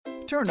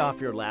Turn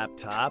off your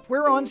laptop.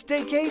 We're on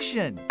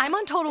staycation. I'm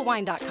on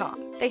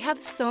TotalWine.com. They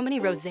have so many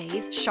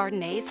rosés,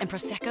 Chardonnays, and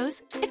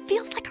Prosecco's. It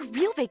feels like a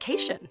real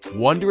vacation.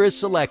 Wondrous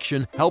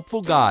selection,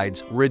 helpful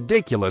guides,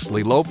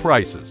 ridiculously low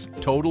prices.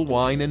 Total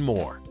Wine and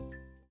more.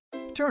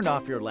 Turn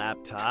off your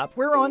laptop.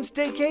 We're on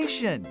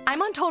staycation.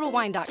 I'm on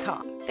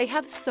TotalWine.com. They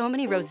have so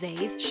many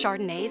rosés,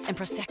 Chardonnays, and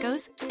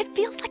Prosecco's. It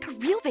feels like a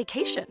real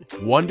vacation.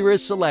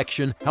 Wondrous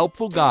selection,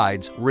 helpful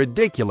guides,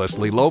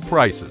 ridiculously low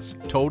prices.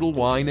 Total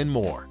Wine and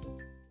more.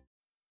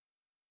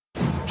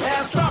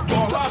 Essa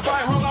bola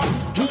vai rolar,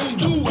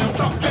 mundo é um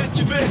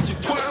tapete verde.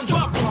 Quando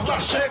a bola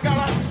chega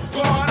lá,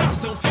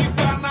 coração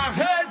fica na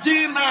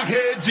rede, na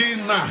rede,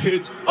 na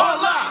rede.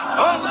 Olá,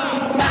 olá.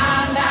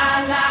 La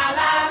la la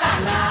la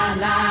la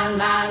la la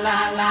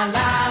la la la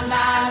la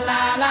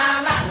la la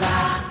la la.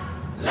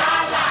 La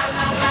la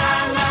la la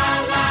la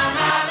la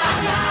la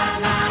la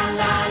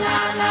la la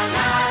la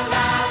la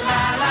la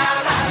la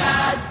la.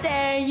 How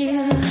dare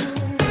you?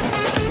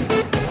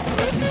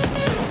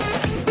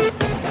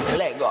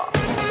 Lego.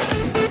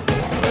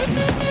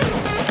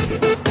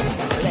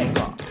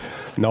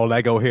 No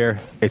Lego here,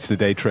 it's the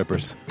Day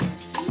Trippers.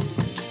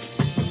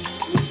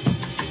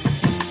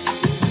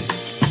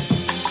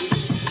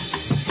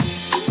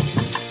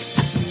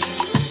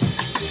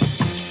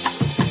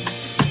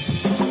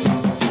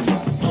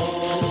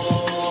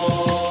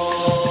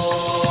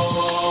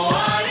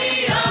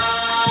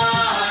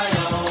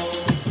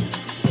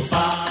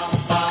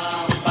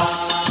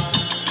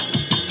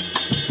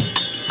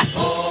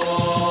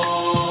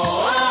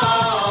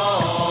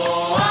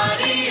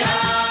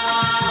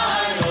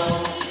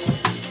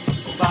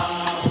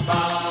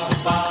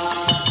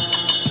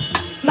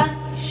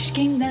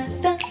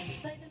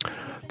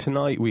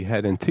 Tonight we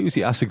head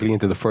enthusiastically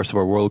into the first of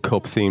our World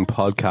Cup themed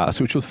podcasts,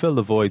 which will fill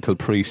the void till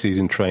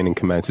pre-season training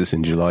commences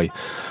in July.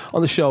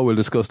 On the show we'll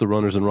discuss the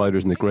runners and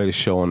riders in the greatest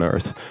show on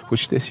earth,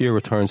 which this year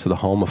returns to the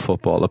home of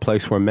football, a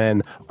place where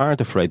men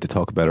aren't afraid to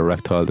talk about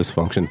erectile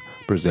dysfunction,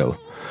 Brazil.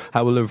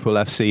 How will Liverpool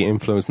FC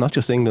influence not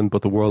just England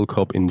but the World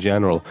Cup in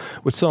general,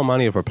 with so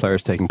many of our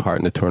players taking part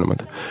in the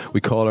tournament?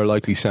 We call our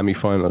likely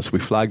semi-finalists. We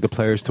flag the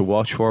players to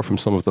watch for from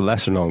some of the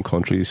lesser known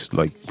countries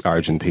like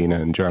Argentina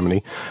and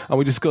Germany, and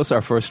we discuss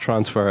our first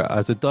transfer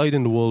as a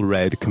dyed-in-the-wool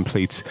red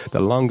completes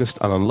the longest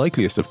and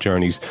unlikeliest of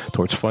journeys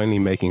towards finally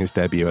making his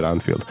debut at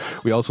Anfield.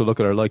 We also look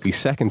at our likely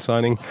second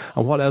signing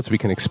and what else we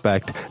can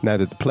expect now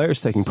that the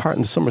players taking part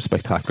in the Summer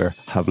Spectacular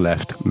have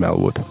left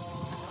Melwood.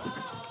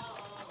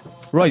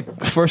 Right,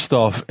 first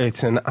off,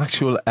 it's an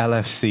actual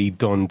LFC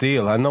done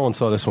deal, and no one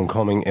saw this one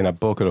coming in a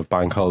bucket of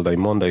bank holiday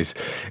Mondays.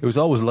 It was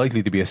always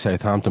likely to be a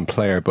Southampton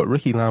player, but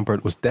Ricky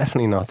Lambert was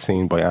definitely not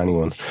seen by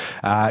anyone.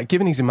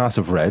 Given he's a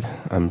massive red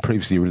and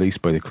previously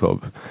released by the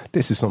club,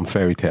 this is some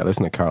fairy tale,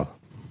 isn't it, Carl?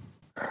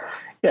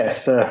 Yeah,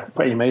 it's a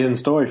pretty amazing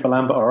story for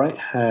Lambert, all right.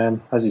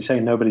 As you say,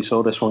 nobody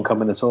saw this one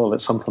coming at all.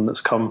 It's something that's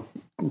come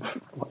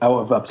out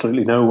of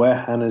absolutely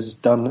nowhere and is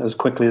done as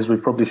quickly as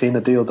we've probably seen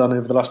a deal done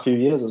over the last few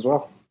years as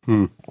well.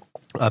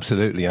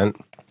 Absolutely, and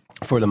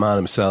for the man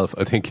himself,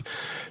 I think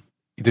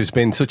there's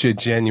been such a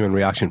genuine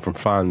reaction from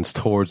fans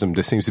towards him.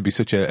 There seems to be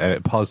such a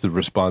positive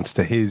response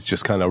to his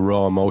just kind of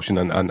raw emotion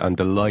and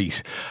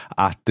delight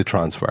at the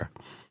transfer.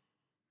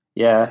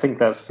 Yeah, I think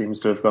that seems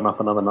to have gone up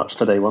another notch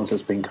today once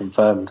it's been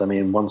confirmed. I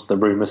mean, once the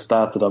rumours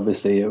started,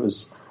 obviously it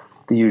was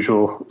the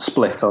usual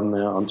split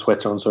on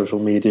Twitter, on social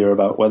media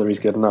about whether he's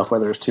good enough,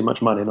 whether it's too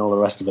much money and all the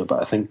rest of it.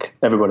 But I think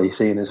everybody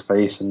seeing his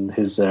face and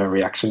his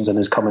reactions and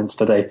his comments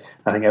today,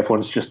 I think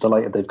everyone's just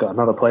delighted they've got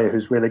another player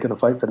who's really going to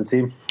fight for the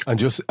team. And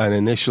just an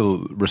initial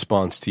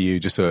response to you,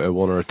 just a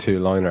one or a two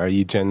liner, are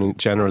you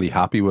generally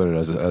happy with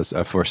it as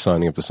a first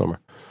signing of the summer?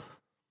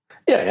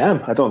 Yeah, I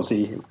am. I don't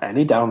see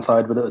any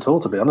downside with it at all,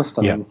 to be honest.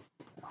 I mean,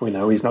 we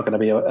know he's not going to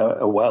be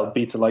a world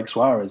beater like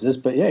Suarez is,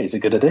 but yeah, he's a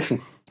good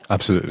addition.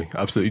 Absolutely,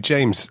 absolutely.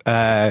 James,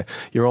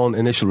 your own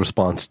initial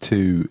response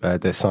to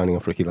the signing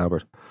of Ricky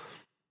Lambert?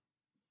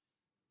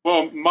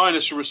 Well, my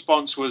initial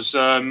response was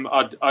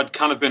I'd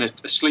kind of been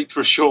asleep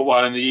for a short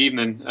while in the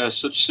evening,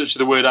 such are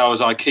the weird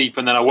hours I keep,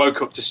 and then I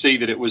woke up to see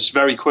that it was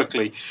very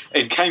quickly.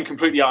 It came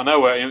completely out of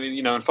nowhere,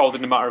 unfolded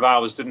in a matter of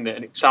hours, didn't it?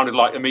 And it sounded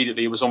like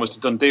immediately it was almost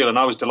a done deal, and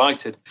I was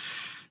delighted.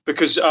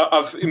 Because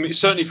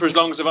certainly for as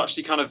long as I've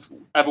actually kind of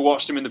ever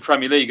watched him in the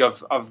Premier League,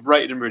 I've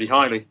rated him really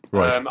highly.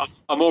 Right.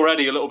 I'm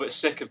already a little bit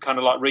sick of kind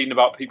of like reading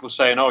about people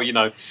saying,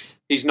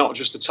 he's not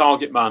just a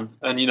target man,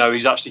 and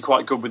he's actually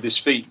quite good with his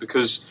feet.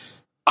 Because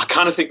I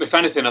kind of think, if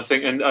anything,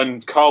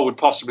 and Carl would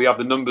possibly have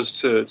the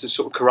numbers to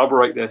sort of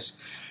corroborate this.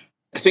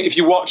 I think if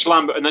you watch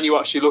Lambert and then you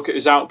actually look at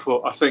his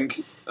output, I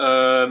think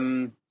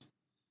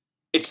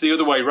it's the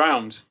other way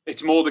round.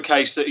 It's more the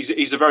case that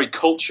he's a very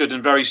cultured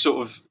and very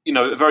sort of,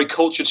 a very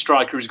cultured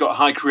striker who's got a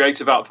high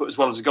creative output as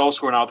well as a goal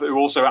scoring output, who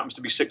also happens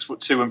to be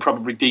 6'2" and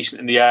probably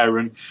decent in the air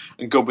and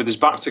good with his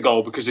back to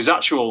goal. Because his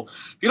actual,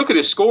 if you look at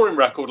his scoring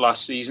record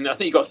last season, I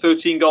think he got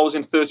 13 goals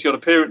in 30 odd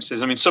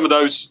appearances. I mean, some of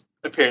those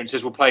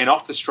appearances were playing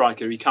off the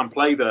striker. He can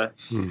play there.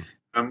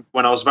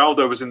 When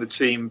Osvaldo was in the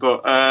team,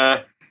 but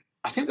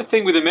I think the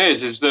thing with him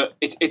is that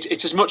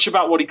it's as much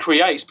about what he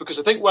creates, because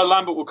I think where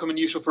Lambert will come in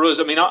useful for us.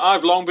 I mean,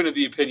 I've long been of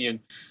the opinion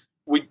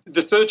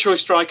the third choice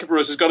striker for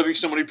us has got to be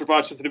someone who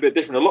provides something a bit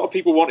different. A lot of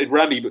people wanted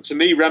Remy, but to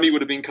me, Remy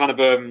would have been kind of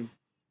an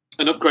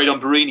upgrade on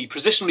Barini,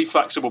 positionally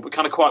flexible, but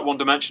kind of quite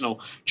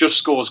one-dimensional, just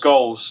scores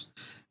goals.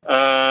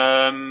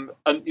 And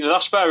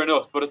that's fair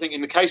enough, but I think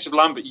in the case of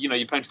Lambert, you're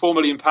paying £4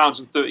 million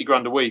and 30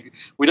 grand a week.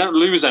 We don't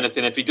lose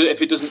anything if he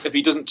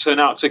doesn't turn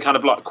out to kind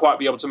of like quite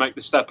be able to make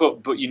the step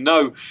up. But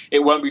it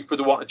won't be for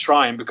the want of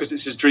trying, because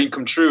it's his dream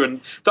come true, and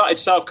that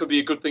itself could be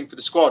a good thing for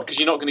the squad, because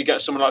you're not going to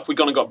get someone like, if we'd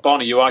gone and got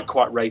Bonnie, who I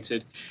quite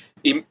rated.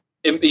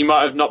 He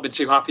might have not been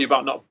too happy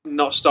about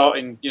not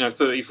starting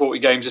 30, 40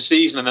 games a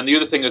season. And then the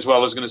other thing as well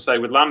I was going to say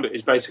with Lambert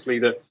is basically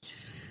that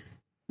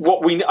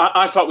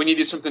I felt we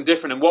needed something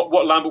different, and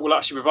what Lambert will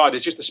actually provide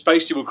is just the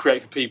space he will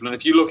create for people. And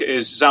if you look at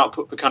his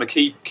output for kind of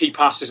key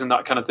passes and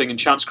that kind of thing and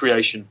chance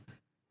creation,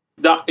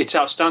 that it's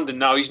outstanding.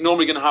 Now he's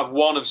normally going to have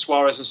one of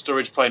Suarez and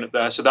Sturridge playing up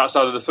there, so that's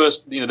either the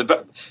first,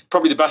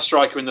 probably the best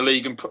striker in the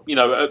league, and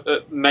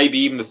maybe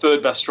even the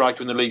third best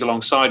striker in the league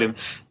alongside him.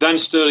 Then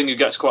Sterling, who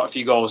gets quite a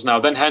few goals now.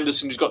 Then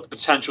Henderson, who's got the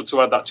potential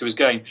to add that to his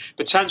game.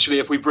 Potentially,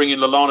 if we bring in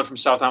Lallana from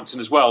Southampton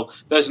as well,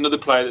 there's another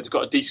player that's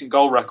got a decent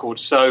goal record.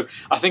 So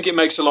I think it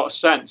makes a lot of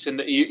sense in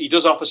that he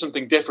does offer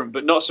something different,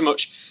 but not so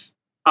much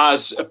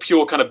as a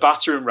pure kind of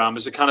battering ram,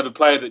 as a kind of a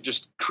player that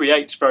just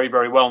creates very,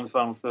 very well in the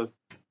final third.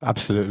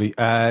 Absolutely.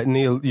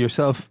 Neil,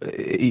 yourself,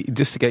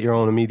 just to get your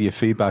own immediate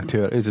feedback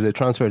to it, is it a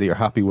transfer that you're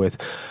happy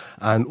with?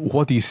 And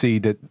what do you see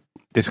that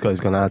this guy's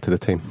going to add to the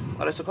team?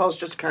 Well, I suppose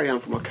just to carry on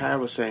from what Carl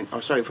was saying,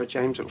 what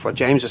James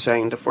was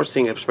saying, the first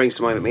thing that springs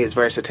to mind with me is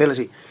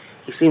versatility.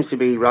 He seems to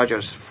be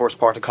Rodgers' first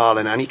port of call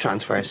in any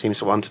transfer. He seems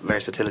to want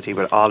versatility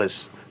with all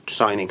his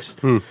signings.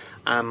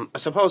 I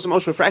suppose the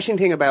most refreshing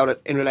thing about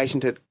it in relation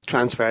to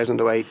transfers and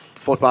the way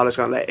football has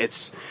gone,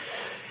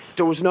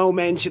 there was no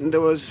mention,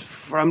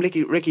 from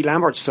Ricky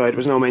Lambert's side, there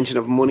was no mention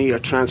of money or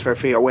transfer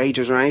fee or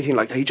wages or anything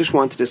like that. He just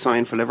wanted to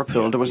sign for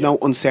Liverpool. There was no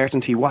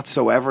uncertainty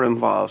whatsoever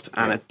involved,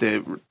 and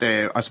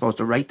I suppose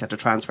the rate that the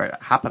transfer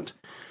happened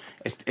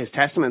is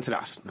testament to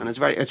that.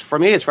 And for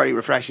me, it's very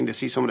refreshing to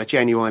see someone that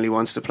genuinely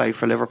wants to play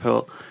for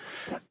Liverpool.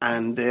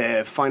 And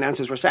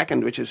finances were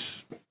second, which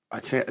is,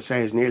 I'd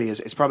say is nearly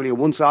it's probably a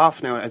once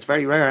off now. It's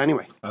very rare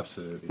anyway.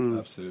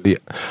 Absolutely. Yeah.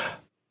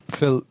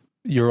 Phil,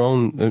 your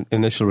own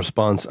initial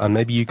response, and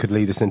maybe you could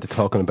lead us into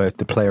talking about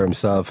the player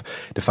himself,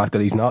 the fact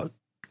that he's not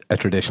a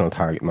traditional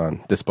target man,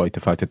 despite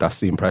the fact that that's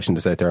the impression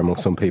that's out there among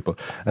some people,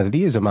 and that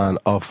he is a man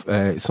of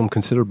some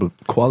considerable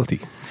quality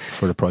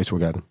for the price we're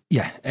getting.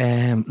 Yeah,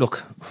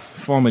 look,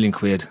 £4 million,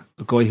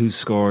 a guy who's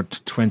scored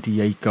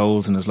 28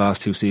 goals in his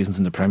last 2 seasons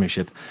in the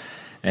Premiership.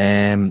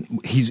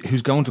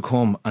 Who's going to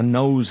come and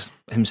knows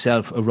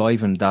himself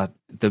arriving that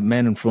the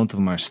men in front of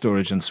him are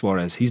Sturridge and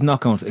Suarez. He's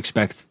not going to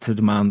expect to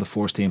demand the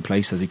first team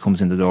place as he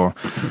comes in the door.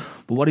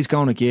 But what he's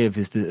going to give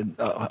is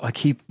I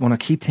keep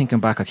thinking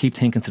back. I keep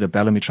thinking to the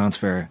Bellamy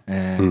transfer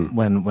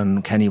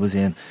when Kenny was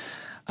in.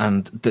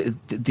 And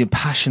the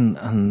passion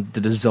and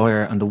the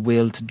desire and the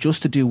will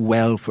to do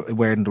well for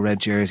wearing the red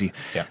jersey,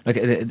 like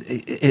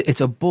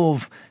it's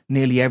above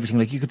nearly everything.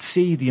 Like you could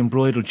see the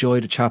embroidered joy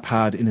the chap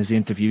had in his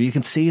interview. You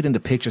can see it in the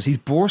pictures. He's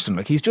bursting,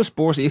 like he's just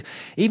bursting.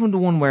 Even the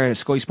one where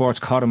Sky Sports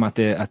caught him at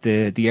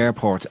the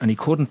airport and he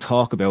couldn't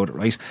talk about it,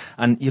 right?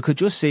 And you could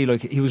just see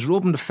like he was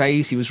rubbing the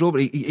face. He was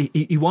rubbing.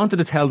 He wanted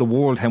to tell the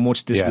world how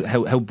much this,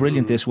 how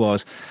brilliant this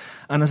was.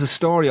 And as a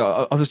story,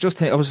 I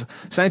was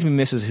saying to my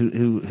missus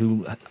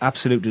who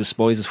absolutely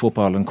despises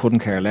football and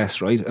couldn't care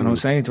less, right? And I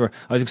was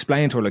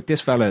explaining to her, like,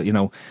 this fella,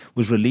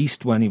 was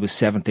released when he was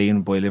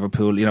 17 by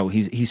Liverpool.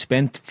 He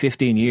spent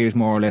 15 years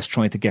more or less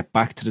trying to get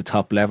back to the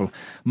top level,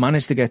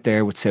 managed to get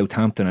there with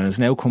Southampton, and has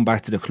now come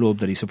back to the club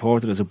that he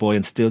supported as a boy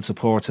and still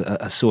supports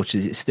as such.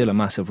 It's still a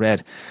massive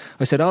red.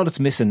 I said all that's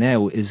missing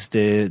now is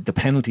the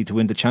penalty to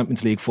win the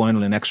Champions League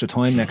final in extra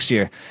time next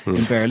year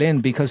in Berlin,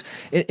 because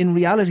in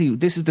reality,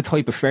 this is the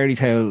type of fairy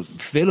tale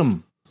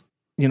film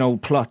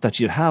plot that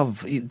you'd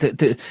have.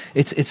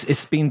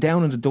 It's been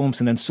down in the dumps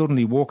and then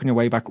suddenly working your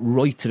way back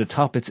right to the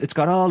top. It's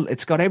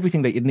got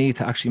everything that you'd need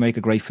to actually make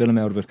a great film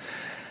out of it.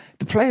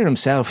 The player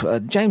himself,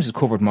 James has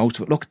covered most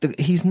of it. Look,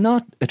 he's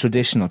not a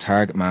traditional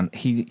target man.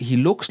 He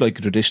looks like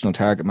a traditional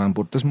target man,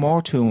 but there's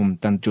more to him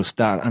than just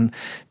that. And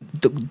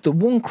the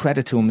one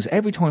credit to him is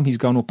every time he's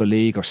gone up a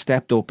league or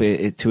stepped up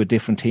to a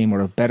different team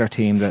or a better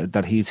team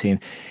that he'd seen,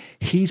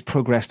 he's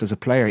progressed as a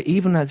player.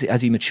 Even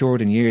as he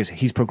matured in years,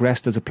 he's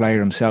progressed as a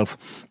player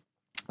himself.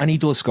 And he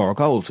does score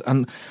goals.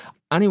 And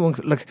anyone,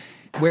 like,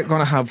 we're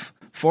going to have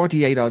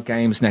 48 odd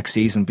games next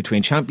season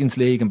between Champions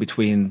League and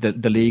between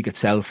the league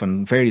itself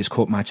and various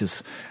cup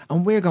matches,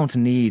 and we're going to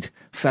need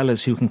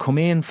fellas who can come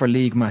in for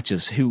league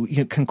matches, who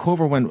can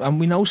cover when, and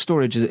we know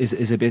Sturridge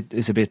is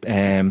a bit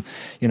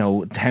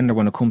tender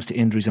when it comes to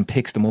injuries and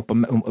picks them up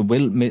and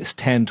will miss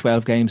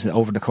 10-12 games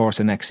over the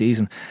course of next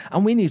season,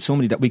 and we need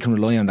somebody that we can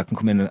rely on that can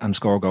come in and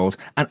score goals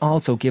and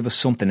also give us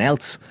something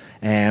else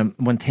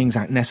when things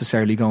aren't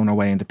necessarily going our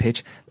way in the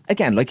pitch.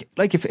 again, like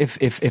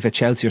if a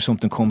Chelsea or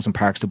something comes and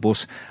parks the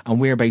bus and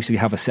we're basically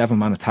have a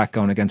 7-man attack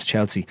going against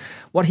Chelsea,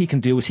 what he can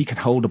do is he can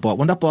hold the ball.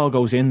 When that ball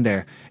goes in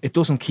there, it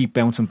doesn't keep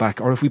bouncing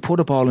back. Or if we put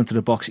a ball into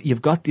the box,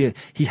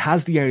 he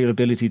has the aerial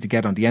ability to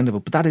get on the end of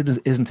it, but that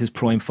isn't his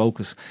prime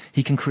focus.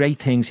 He can create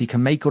things, he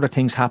can make other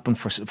things happen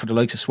for the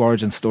likes of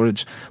Suarez and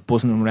Sturridge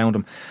buzzing around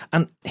him,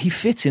 and he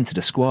fits into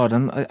the squad.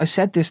 And I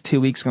said this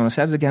 2 weeks ago and I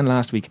said it again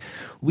last week,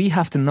 we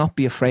have to not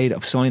be afraid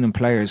of signing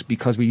players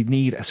because we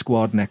need a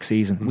squad next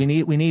season. We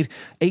need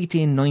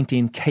 18,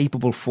 19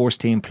 capable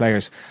first team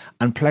players,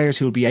 and players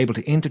who will be able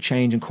to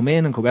interchange and come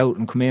in and go out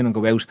and come in and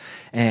go out,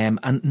 and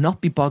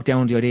not be bogged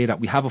down with the idea that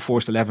we have a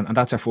first 11 and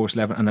that's our first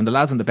 11, and then the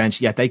lads on the bench,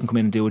 they can come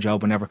in and do a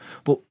job whenever,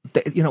 but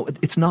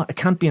it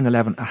can't be an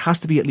 11. It has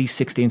to be at least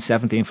 16,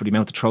 17 for the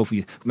amount of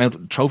trophies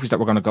that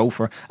we're going to go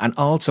for, and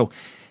also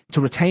to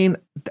retain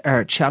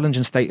our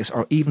challenging status,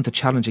 or even to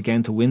challenge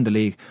again to win the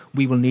league,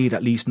 we will need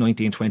at least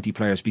 19, 20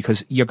 players,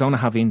 because you're going to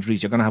have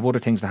injuries, you're going to have other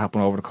things that happen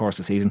over the course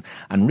of the season.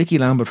 And Ricky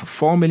Lambert for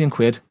 £4 million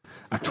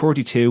at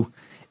 32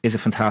 is a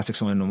fantastic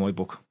sign in my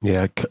book.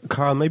 Yeah,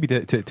 Carl, maybe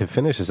to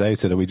finish this out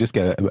so that we just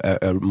get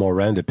a more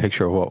rounded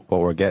picture of what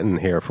we're getting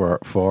here for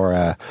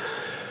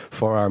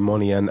our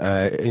money and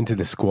into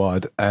the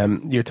squad.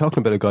 You're talking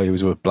about a guy who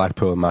was with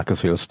Blackpool,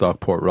 Macclesfield,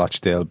 Stockport,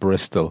 Rochdale,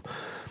 Bristol,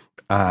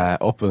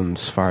 up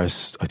as far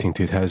as I think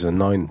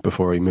 2009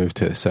 before he moved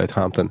to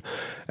Southampton.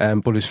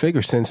 But his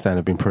figures since then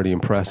have been pretty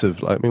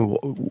impressive. I mean,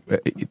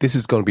 this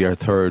is going to be our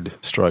third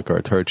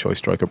choice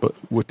striker. But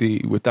with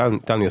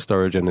Daniel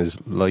Sturridge and his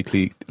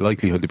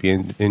likelihood to be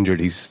injured,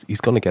 he's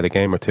going to get a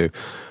game or two.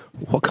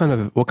 What kind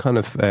of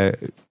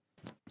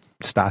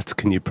stats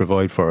can you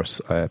provide for us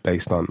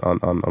based on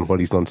what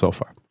he's done so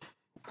far?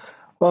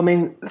 Well, I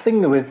mean, the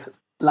thing with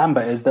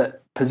Lambert is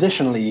that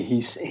positionally he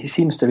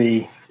seems to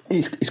be.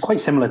 He's quite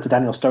similar to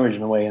Daniel Sturridge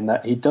in a way, in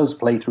that he does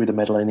play through the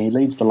middle and he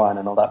leads the line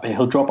and all that, but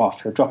he'll drop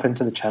off. He'll drop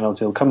into the channels.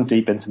 He'll come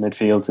deep into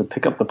midfield to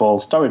pick up the ball.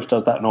 Sturridge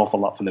does that an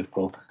awful lot for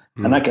Liverpool,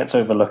 and that gets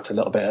overlooked a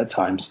little bit at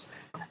times.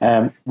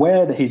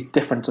 Where he's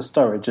different to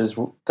Sturridge is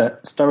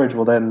that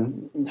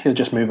Sturridge he'll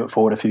just move it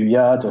forward a few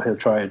yards, or he'll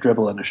try a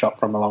dribble and a shot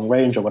from a long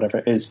range or whatever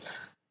it is.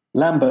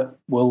 Lambert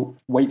will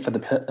wait for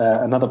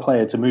another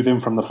player to move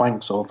in from the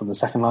flanks or from the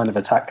second line of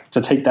attack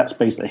to take that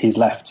space that he's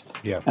left.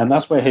 Yeah. And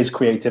that's where his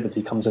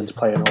creativity comes into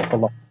play an awful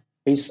lot.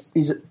 He's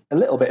a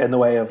little bit in the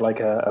way of like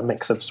a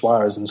mix of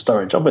Suarez and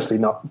Sturridge, obviously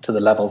not to the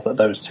levels that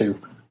those two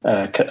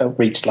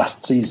reached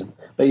last season,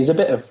 but he's a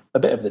bit of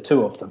the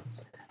two of them.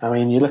 I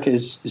mean, you look at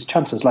his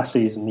chances last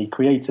season, he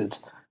created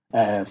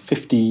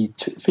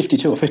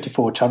 52 or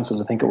 54 chances,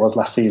 I think it was,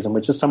 last season,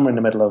 which is somewhere in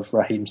the middle of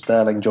Raheem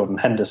Sterling, Jordan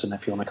Henderson,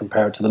 if you want to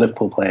compare it to the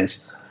Liverpool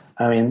players.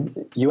 I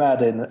mean, you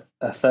add in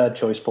a third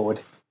choice forward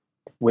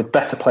with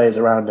better players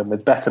around him,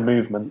 with better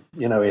movement.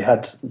 You know, he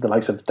had the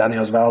likes of Dani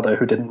Osvaldo,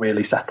 who didn't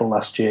really settle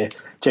last year.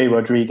 Jay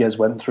Rodriguez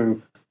went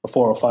through a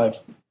 4 or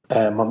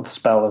 5 month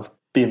spell of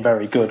being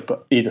very good,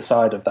 but either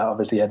side of that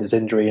obviously had his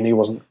injury and he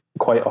wasn't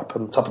quite up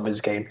on top of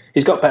his game.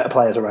 He's got better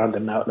players around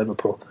him now at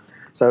Liverpool.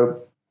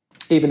 So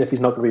even if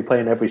he's not going to be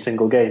playing every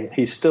single game,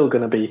 he's still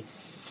going to be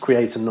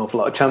creating an awful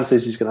lot of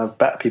chances. He's going to have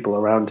better people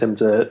around him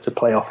to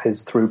play off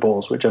his through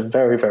balls, which are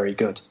very, very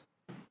good.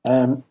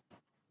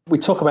 We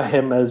talk about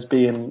him as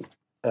being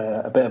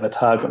a bit of a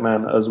target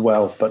man as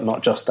well, but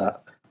not just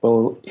that.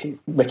 Well,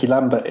 Ricky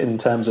Lambert, in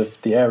terms of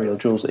the aerial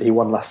duels that he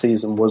won last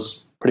season,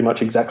 was pretty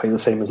much exactly the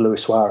same as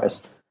Luis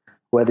Suarez.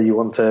 Whether you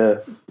want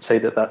to say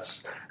that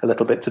that's a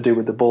little bit to do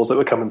with the balls that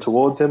were coming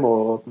towards him,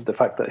 or the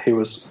fact that he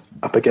was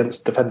up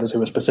against defenders who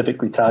were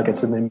specifically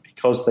targeting him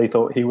because they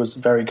thought he was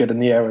very good in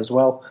the air as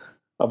well.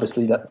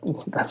 Obviously,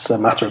 that's a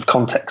matter of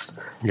context.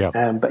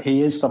 Yeah. But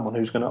he is someone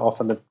who's going to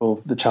offer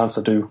Liverpool the chance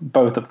to do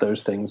both of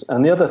those things.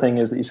 And the other thing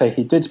is that you say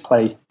he did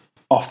play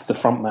off the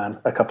front man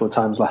a couple of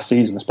times last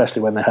season,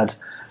 especially when they had,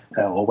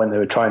 or when they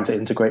were trying to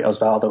integrate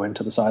Osvaldo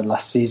into the side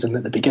last season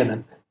at the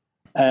beginning.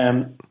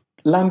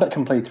 Lambert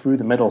can play through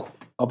the middle,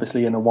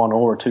 obviously in a 1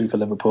 or a 2 for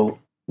Liverpool.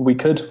 We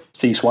could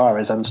see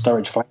Suarez and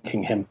Sturridge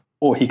flanking him,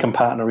 or he can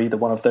partner either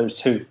one of those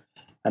two.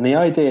 And the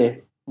idea,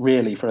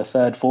 really, for a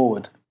third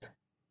forward,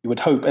 you would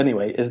hope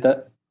anyway, is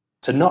that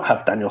to not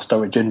have Daniel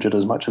Sturridge injured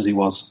as much as he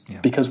was,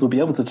 because we'll be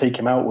able to take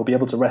him out, we'll be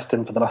able to rest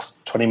him for the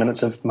last 20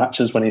 minutes of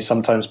matches when he's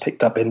sometimes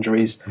picked up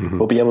injuries. Mm-hmm.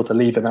 We'll be able to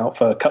leave him out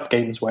for cup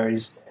games where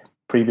he's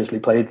previously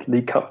played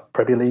League Cup,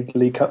 Premier League,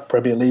 League Cup,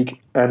 Premier League,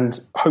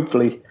 and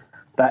hopefully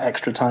that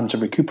extra time to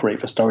recuperate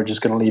for Sturridge is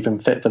going to leave him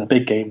fit for the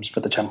big games, for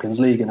the Champions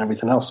League and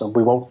everything else, and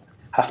we won't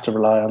have to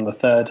rely on the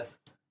third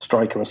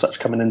striker as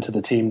such coming into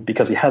the team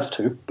because he has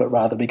to, but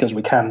rather because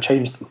we can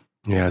change them.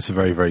 Yeah, it's a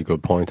very, very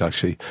good point,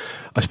 actually.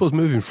 I suppose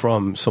moving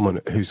from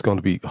someone who's going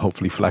to be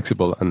hopefully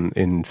flexible and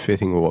in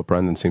fitting with what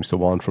Brendan seems to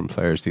want from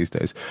players these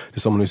days, to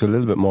someone who's a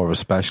little bit more of a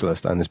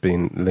specialist and is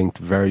being linked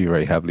very,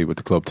 very heavily with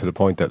the club, to the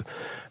point that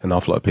an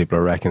awful lot of people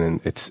are reckoning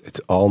it's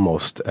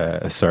almost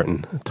a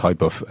certain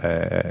type of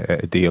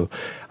deal.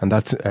 And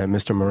that's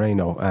Mr.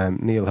 Moreno.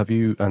 Neil, have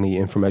you any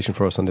information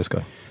for us on this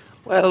guy?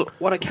 Well,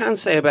 what I can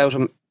say about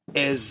him,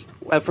 is,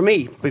 well, for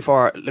me,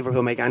 before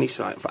Liverpool make any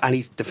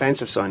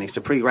defensive signings,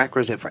 the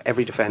prerequisite for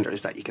every defender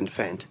is that you can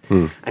defend.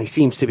 And he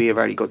seems to be a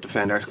very good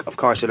defender. Of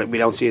course, we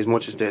don't see as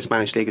much as the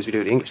Spanish League as we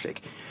do the English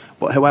League.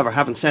 But however,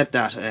 having said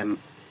that,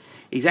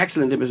 he's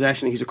excellent in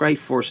possession, he's a great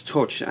first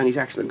touch, and he's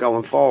excellent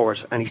going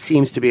forward, and he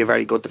seems to be a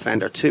very good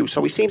defender too.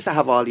 So he seems to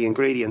have all the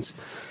ingredients.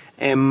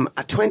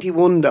 At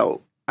 21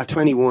 though,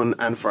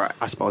 and for,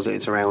 I suppose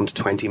it's around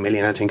 20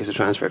 million, I think, is a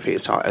transfer fee,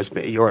 as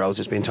euros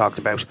is being talked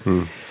about.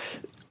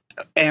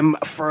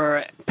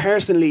 For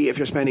personally, if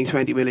you're spending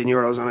 20 million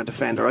euros on a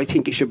defender, I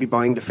think you should be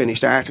buying the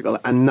finished article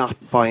and not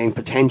buying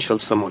potential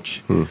so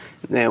much.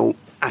 Now,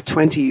 at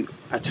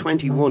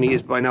 21, he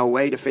is by no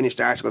way the finished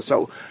article,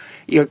 so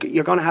you're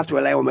going to have to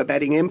allow him a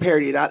betting in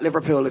period at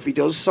Liverpool if he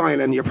does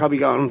sign, and you're probably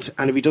going to,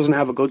 and if he doesn't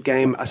have a good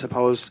game, I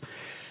suppose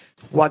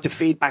what the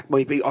feedback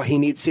might be, or he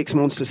needs 6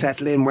 months to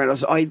settle in,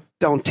 whereas I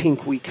don't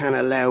think we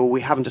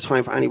haven't the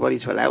time for anybody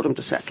to allow them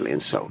to settle in.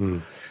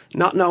 So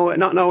not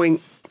knowing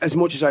as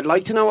much as I'd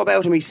like to know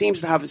about him, he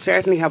seems to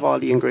certainly have all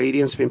the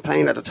ingredients. Been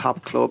playing at a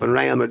top club, and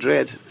Real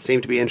Madrid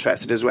seem to be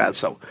interested as well.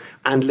 So,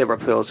 and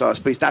Liverpool. So I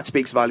suppose that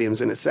speaks volumes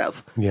in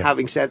itself. Yeah.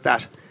 Having said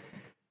that,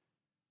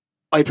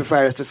 I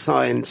prefer us to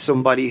sign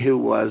somebody who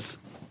was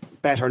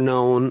better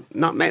known,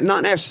 not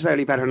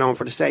necessarily better known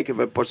for the sake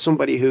of it, but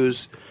somebody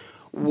who's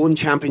won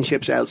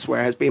championships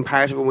elsewhere, has been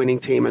part of a winning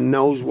team, and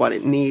knows what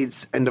it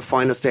needs in the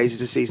final stages of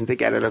the season to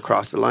get it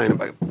across the line.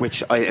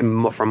 Which,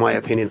 from my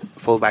opinion,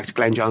 fullbacks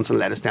Glenn Johnson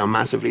let us down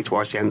massively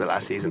towards the end of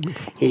last season.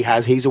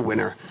 He's a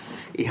winner.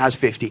 He has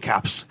 50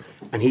 caps,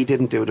 and he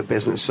didn't do the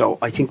business. So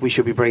I think we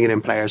should be bringing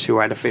in players who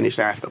are the finished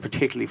article,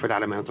 particularly for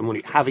that amount of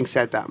money. Having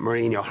said that,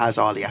 Mourinho has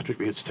all the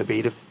attributes to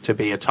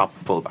be a top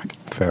fullback.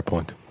 Fair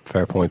point.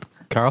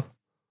 Carl?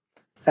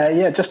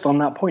 Yeah, just on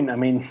that point, I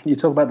mean, you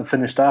talk about the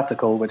finished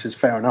article, which is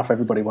fair enough.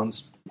 Everybody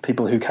wants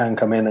people who can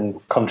come in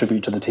and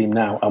contribute to the team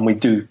now, and we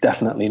do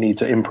definitely need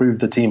to improve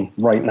the team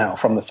right now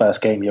from the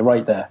first game. You're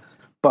right there.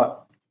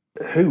 But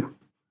who?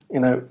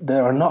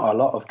 There are not a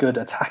lot of good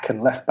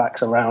attacking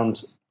left-backs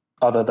around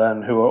other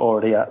than who are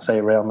already at,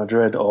 say, Real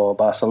Madrid or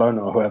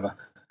Barcelona or whoever.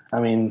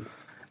 I mean...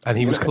 And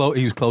he was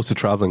close to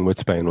travelling with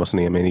Spain,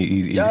 wasn't he? I mean,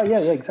 yeah,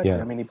 exactly. Yeah.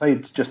 I mean, he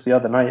played just the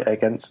other night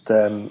against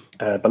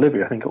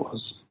Bolivia, I think it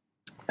was.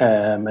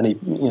 And he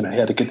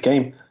had a good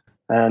game.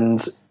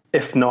 And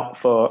if not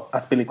for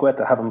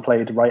Azpilicueta having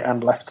played right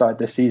and left side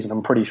this season,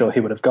 I'm pretty sure he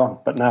would have gone.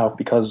 But now,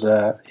 because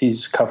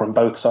he's covering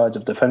both sides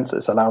of defence,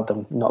 it's allowed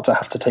them not to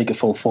have to take a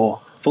full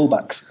 4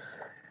 fullbacks.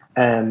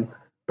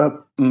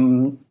 But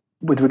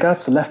with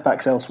regards to left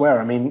backs elsewhere,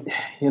 I mean,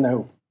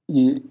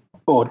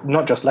 or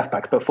not just left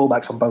backs, but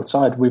fullbacks on both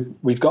sides.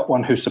 We've got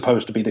one who's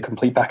supposed to be the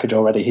complete package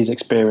already. He's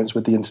experienced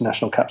with the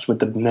international caps, with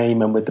the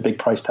name and with the big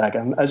price tag.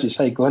 And as you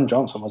say, Glenn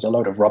Johnson was a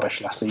load of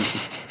rubbish last season.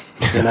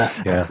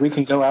 Yeah. We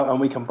can go out and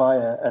we can buy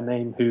a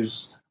name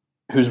who's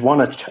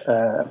won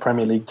a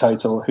Premier League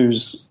title,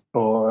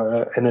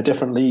 or in a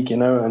different league,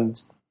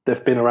 and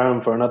they've been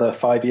around for another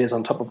 5 years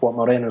on top of what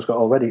Moreno's got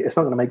already. It's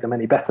not going to make them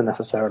any better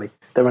necessarily.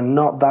 There are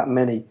not that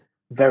many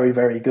very,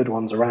 very good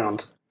ones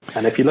around.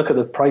 And if you look at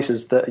the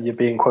prices that you're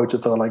being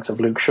quoted for the likes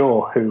of Luke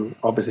Shaw, who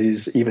obviously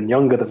is even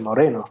younger than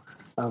Moreno,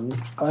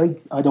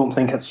 I don't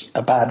think it's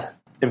a bad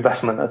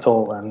investment at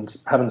all. And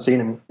having seen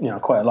him,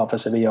 quite a lot for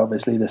Sevilla,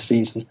 obviously this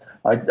season,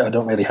 I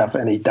don't really have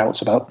any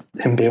doubts about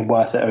him being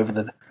worth it over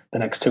the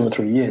next 2 or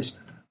 3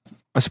 years.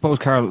 I suppose,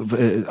 Carl,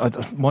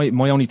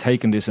 my only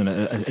take on this, and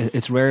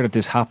it's rare that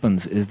this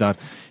happens, is that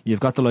you've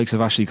got the likes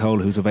of Ashley Cole,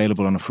 who's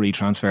available on a free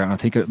transfer, and I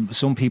think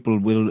some people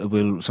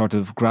will sort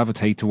of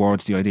gravitate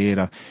towards the idea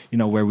that,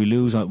 where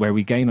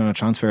we gain on a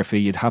transfer fee,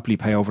 you'd happily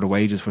pay over the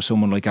wages for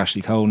someone like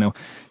Ashley Cole. Now,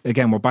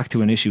 again, we're back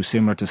to an issue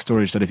similar to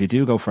Sturridge, that if you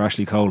do go for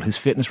Ashley Cole, his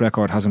fitness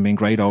record hasn't been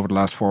great over the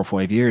last 4 or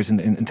 5 years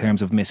in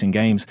terms of missing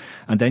games,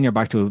 and then you're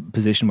back to a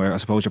position where I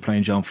suppose you're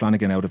playing John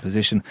Flanagan out of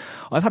position.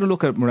 I've had a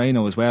look at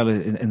Moreno as well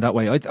in that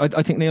way.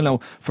 I think, Neil, now,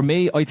 for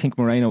me, I think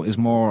Moreno is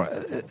more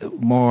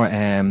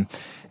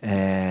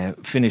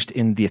finished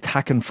in the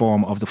attacking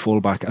form of the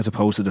fullback as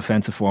opposed to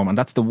defensive form, and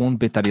that's the one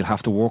bit that he'll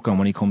have to work on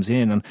when he comes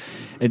in.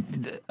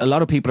 And a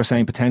lot of people are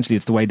saying potentially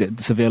it's the way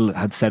that Seville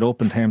had set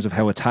up in terms of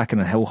how attacking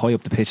and how high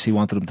up the pitch he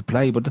wanted them to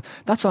play, but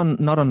that's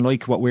not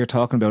unlike what we're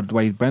talking about, the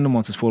way Brendan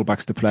wants his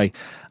fullbacks to play.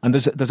 And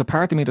there's a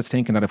part of me that's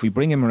thinking that if we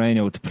bring in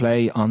Moreno to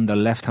play on the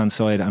left hand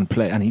side and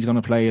he's going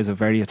to play as a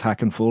very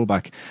attacking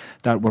fullback,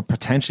 that we're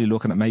potentially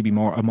looking at maybe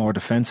a more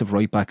defensive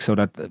right back, so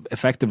that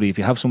effectively if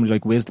you have somebody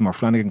like Wisdom or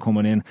Flanagan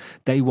coming in,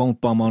 they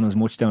won't bomb on as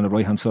much down the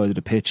right hand side of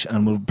the pitch,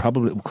 and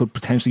could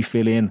potentially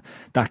fill in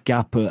that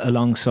gap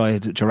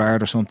alongside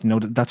Gerrard or something,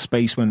 that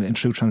space when in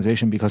true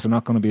transition, because they're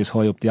not going to be as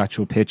high up the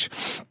actual pitch.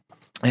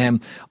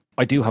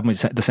 I do have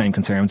the same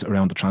concerns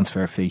around the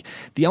transfer fee.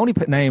 The only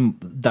name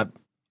that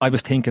I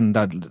was thinking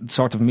that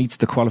sort of meets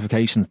the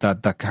qualifications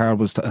that Carl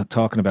was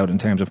talking about in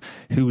terms of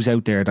who's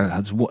out there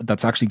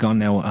that's actually gone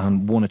now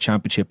and won a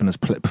championship and has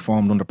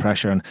performed under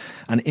pressure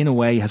and in a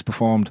way has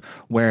performed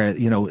where,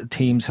 you know,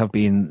 teams have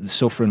been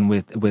suffering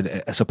with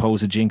a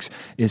supposed jinx,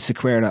 is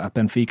Sequeira at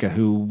Benfica,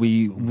 who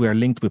we were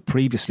linked with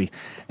previously,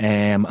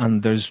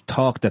 and there's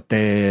talk that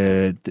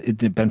the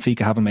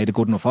Benfica haven't made a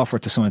good enough offer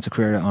to sign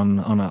Sequeira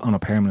on a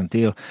permanent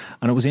deal.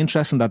 And it was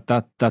interesting that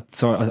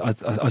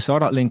I saw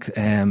that link.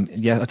 I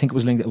think it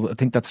was linked. I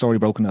think that story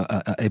broke in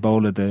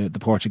Ebola, the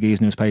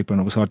Portuguese newspaper,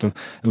 and it was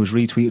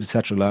retweeted,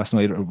 etc. last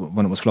night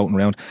when it was floating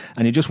around.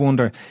 And you just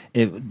wonder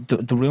if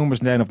the rumours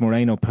then of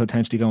Moreno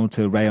potentially going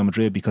to Real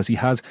Madrid, because he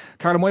has.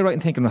 Carl, am I right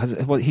in thinking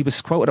he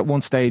was quoted at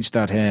one stage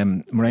that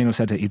Moreno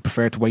said that he'd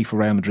prefer to wait for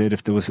Real Madrid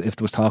if there was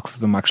talk of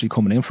them actually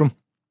coming in from?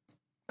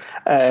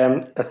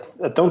 I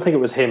don't think it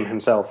was him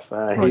himself.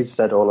 Right. He's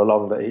said all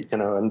along that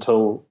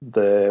until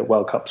the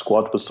World Cup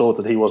squad was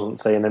sorted, he wasn't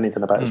saying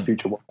anything about his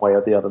future one way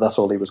or the other. That's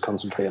all he was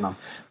concentrating on.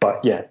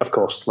 But yeah, of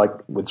course, like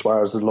with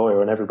Suarez's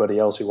lawyer and everybody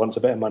else who wants a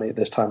bit of money at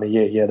this time of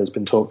year, there's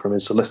been talk from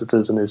his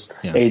solicitors and his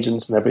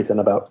agents and everything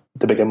about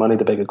the bigger money,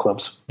 the bigger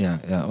clubs. Yeah.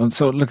 Well,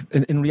 so look,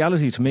 in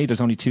reality, to me, there's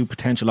only two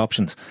potential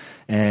options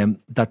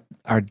that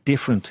are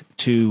different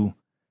to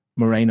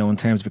Moreno in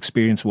terms of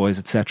experience-wise,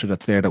 etc.,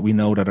 that's there that we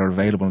know that are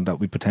available and that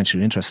we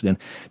potentially interested in.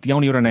 The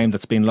only other name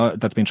that's been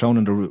thrown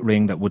in the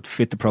ring that would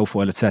fit the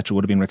profile, etc.,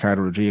 would have been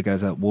Ricardo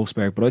Rodriguez at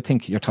Wolfsburg. But I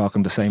think you're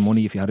talking the same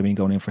money if you had been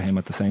going in for him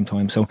at the same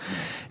time. So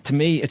to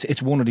me,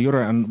 it's one or the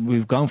other. And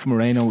we've gone for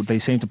Moreno. They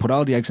seem to put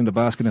all the eggs in the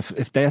basket.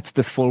 If that's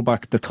the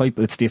fullback,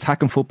 it's the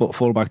attacking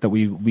fullback that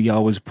we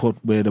always put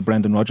with a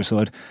Brendan Rodgers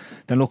side,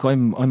 then look,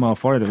 I'm all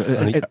for it.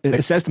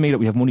 It says to me that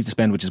we have money to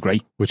spend, which is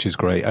great.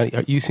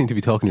 And you seem to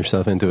be talking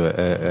yourself into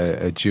a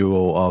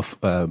duo of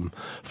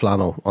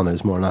Flannel on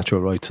his more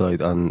natural right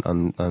side and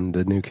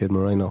the new kid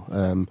Moreno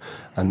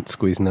and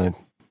squeezing out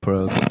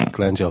Pearl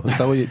Glen job.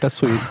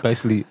 That's what you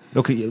basically...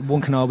 Look,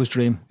 one can always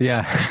dream.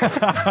 Yeah.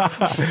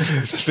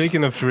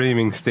 Speaking of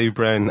dreaming, Steve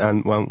Brown,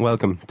 and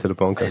welcome to the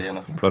bunker,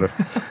 brother.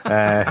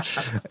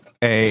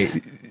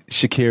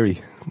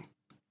 Shaqiri.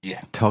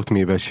 Yeah. Talk to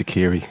me about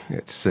Shaqiri.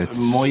 It's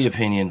my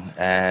opinion,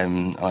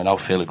 I know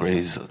Phil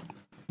agrees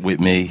with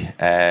me,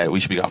 we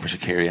should be going for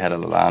Shaqiri ahead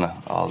of Lallana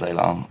all day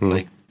long.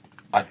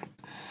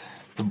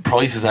 The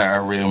prices that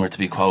are rumoured to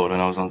be quoted,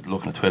 and I was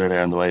looking at Twitter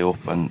there on the way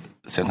up, and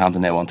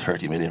Southampton now want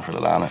 30 million for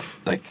Lallana.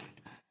 Like,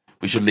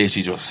 we should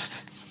literally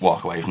just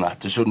walk away from that.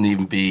 There shouldn't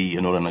even be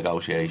another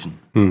negotiation.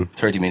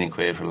 30 million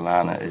quid for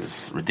Lallana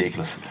is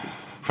ridiculous.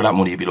 For that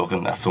money, you'd be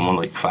looking at someone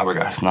like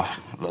Fabregas, not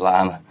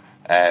Lallana.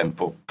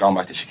 But going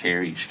back to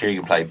Shaqiri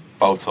can play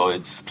both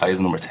sides, plays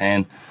number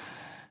 10.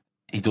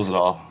 He does it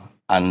all,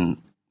 and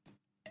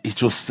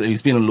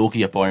he's been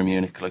unlucky at Bayern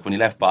Munich. Like, when he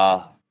left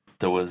Basel,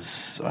 there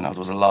was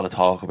a lot of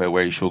talk about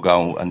where he should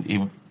go, and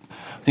I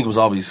think it was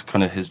always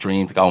kind of his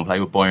dream to go and play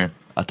with Bayern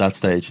at that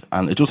stage,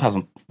 and it just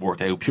hasn't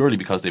worked out purely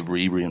because they've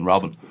Ribery and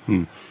Robin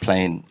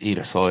playing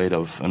either side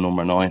of a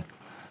number 9.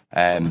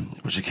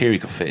 But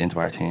Shaqiri could fit into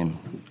our team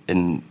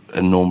in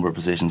a number of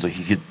positions. Like,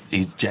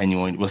 he's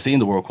genuine. We'll see in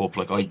the World Cup.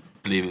 Like, I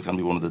believe he's going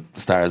to be one of the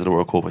stars of the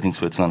World Cup. I think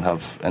Switzerland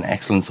have an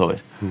excellent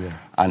side,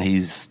 and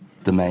he's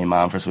the main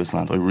man for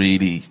Switzerland.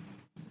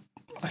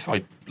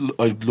 I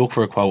look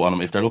for a quote on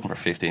him. If they're looking for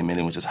 15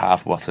 million, which is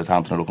half of what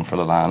Southampton are looking for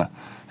Lallana,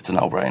 it's a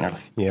no-brainer.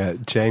 Yeah,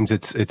 James,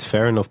 it's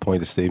fair enough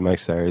point that Steve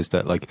makes there, is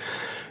that, like,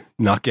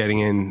 not getting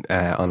in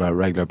on a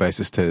regular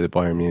basis to the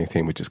Bayern Munich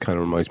team, which just kind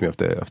of reminds me of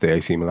the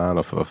AC Milan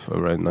of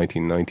around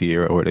 1990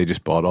 era, where they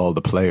just bought all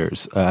the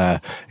players.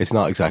 It's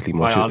not exactly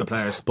much. Buy all the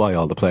players. Buy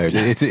all the players.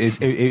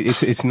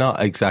 It's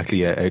not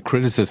exactly a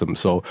criticism.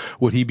 So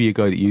would he be a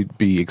guy that you'd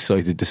be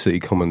excited to see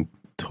coming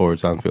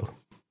towards Anfield?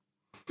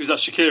 Who's that,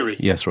 Shaqiri?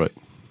 Yes, right.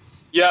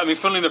 Yeah, I mean,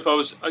 funnily enough,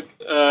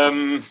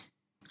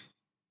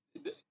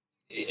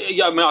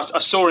 I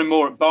saw him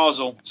more at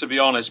Basel, to be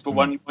honest. But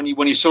when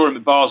you saw him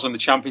at Basel in the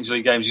Champions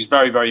League games, he's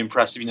very, very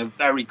impressive.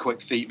 Very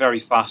quick feet, very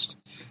fast.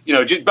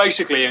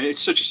 Basically, and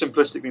it's such a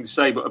simplistic thing to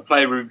say, but a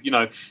player who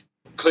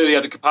clearly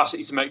had the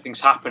capacity to make things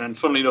happen. And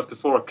funnily enough,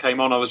 before I came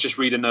on, I was just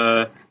reading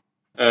a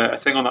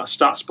thing on that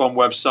StatsBomb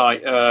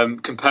website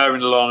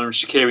comparing Lallana and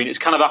Shaqiri, and it's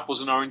kind of apples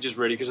and oranges,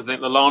 really, because I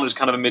think Lallana's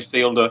kind of a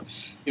midfielder.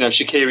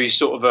 Shaqiri's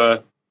sort of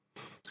a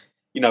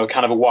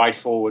kind of a wide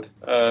forward.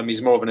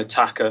 He's more of an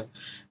attacker.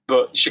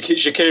 But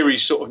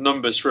Shaqiri's sort of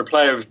numbers for a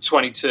player of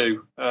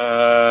 22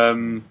 are,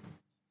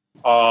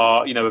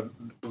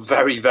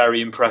 very,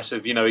 very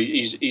impressive.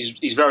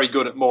 He's very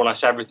good at more or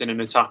less everything in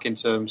attacking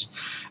terms.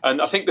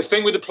 And I think the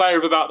thing with a player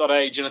of about that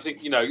age, and I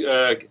think,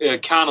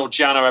 Can or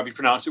Jan, however you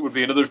pronounce it, would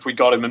be another if we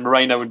got him, and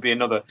Moreno would be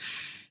another.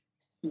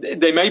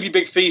 They may be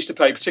big fees to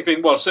pay,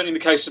 certainly in the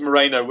case of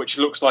Moreno, which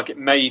looks like it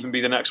may even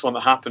be the next one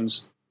that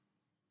happens.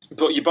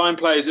 But you're buying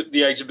players at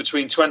the age of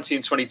between 20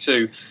 and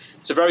 22.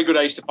 It's a very good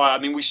age to buy. I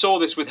mean, we saw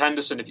this with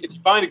Henderson. If you're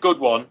buying a good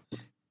one,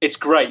 it's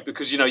great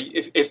because,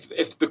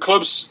 if the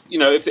club's,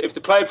 if the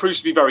player proves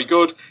to be very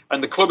good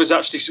and the club is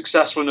actually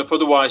successful enough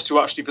otherwise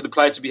for the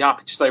player to be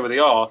happy to stay where they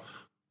are,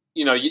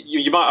 you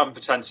might have them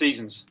for 10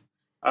 seasons.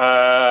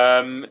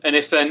 And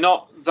if they're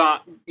not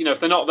that, if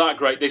they're not that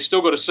great, they've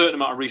still got a certain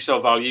amount of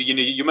resale value.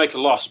 You make a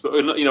loss, but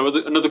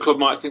another club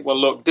might think, well,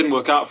 look, didn't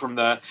work out from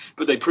there,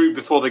 but they proved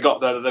before they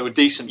got there that they were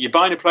decent. You're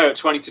buying a player at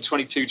 20 to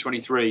 22,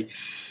 23.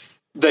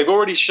 They've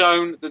already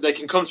shown that they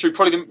can come through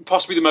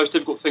possibly the most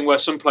difficult thing where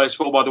some players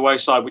fall by the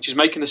wayside, which is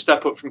making the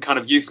step up from kind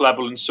of youth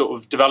level and sort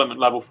of development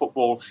level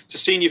football to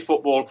senior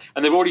football.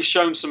 And they've already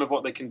shown some of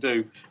what they can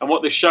do. And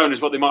what they've shown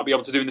is what they might be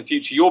able to do in the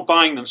future. You're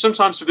buying them,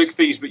 sometimes for big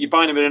fees, but you're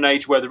buying them at an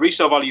age where the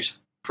resale value is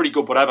pretty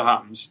good, whatever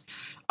happens.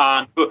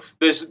 But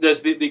there's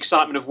the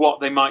excitement of what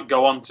they might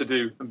go on to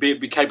do and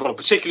be capable of,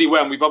 particularly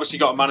when we've obviously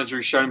got a manager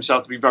who's shown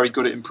himself to be very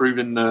good at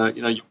improving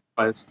young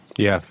players.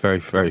 Yeah, very,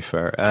 very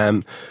fair.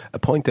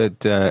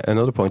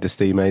 Another point that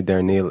Steve made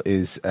there, Neil,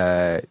 is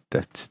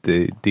that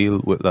the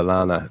deal with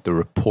Lallana, the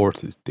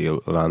reported deal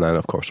with Lallana, and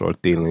of course we're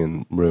dealing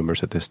in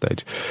rumours at this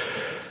stage,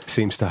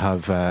 seems to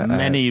have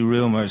many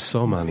rumours.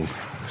 So many,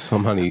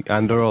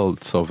 and they're all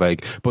so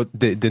vague. But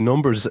the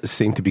numbers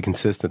seem to be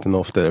consistent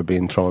enough that are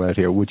being thrown out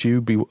here. Would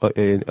you be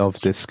of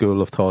this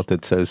school of thought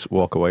that says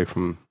walk away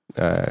from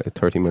a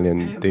 30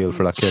 million deal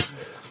for that kid?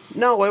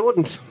 No, I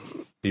wouldn't.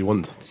 You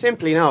wouldn't?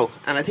 Simply no.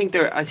 And I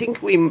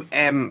think we,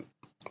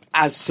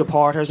 as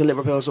supporters and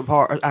Liverpool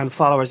supporters and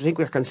followers, I think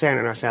we're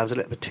concerning ourselves a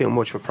little bit too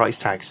much with price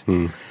tags.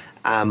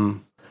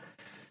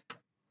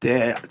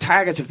 The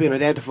targets have been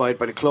identified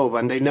by the club,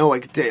 and they know.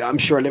 I'm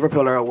sure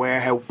Liverpool are aware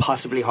how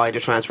possibly high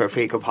the transfer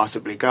fee could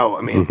possibly go.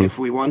 I mean, if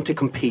we want to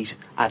compete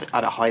at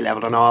a high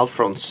level on all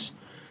fronts,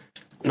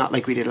 not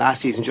like we did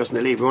last season just in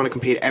the league, we want to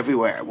compete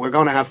everywhere. We're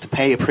going to have to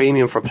pay a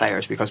premium for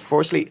players because,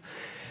 firstly,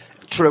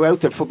 throughout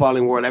the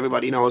footballing world,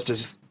 everybody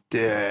knows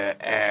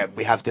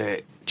we have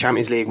the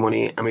Champions League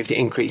money and we have the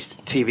increased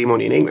TV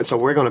money in England, so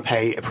we're going to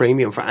pay a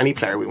premium for any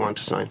player we want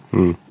to sign.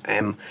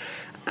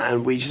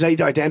 And we just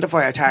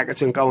identify our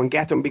targets and go and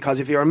get them, because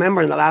if you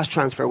remember in the last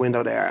transfer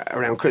window there,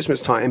 around Christmas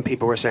time,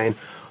 people were saying,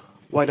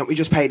 why don't we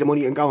just pay the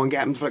money and go and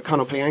get him? For the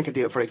Conor Plianka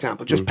deal, for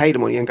example, just pay the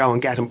money and go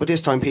and get him. But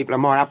this time people are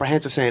more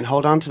apprehensive, saying,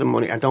 hold on to the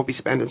money and don't be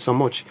spending so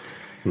much.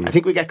 I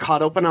think we get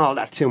caught up in all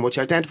that too much.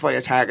 Identify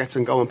your targets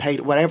and go and pay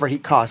whatever he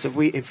costs.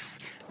 If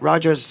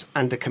Rodgers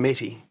and the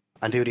committee,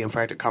 I'll do the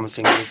inverted commas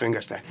thing with my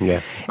fingers there.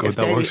 Yeah, good,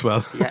 that works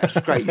well. Yeah,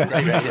 it's great. Great,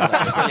 brilliant.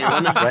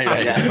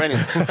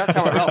 That's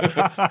how it rolls.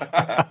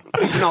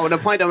 No, the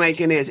point I'm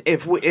making is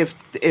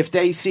if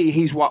they see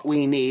he's what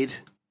we need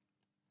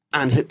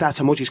and that's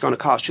how much he's going to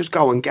cost, just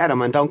go and get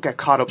him and don't get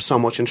caught up so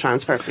much in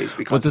transfer fees.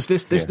 Because but does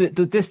this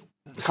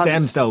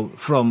stems though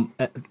from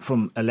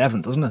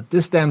 11, doesn't it?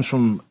 This stems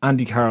from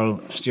Andy Carroll,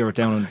 Stuart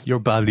Downand. You're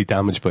badly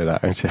damaged by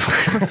that, aren't you?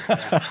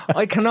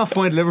 I cannot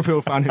find a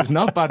Liverpool fan who's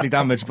not badly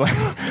damaged by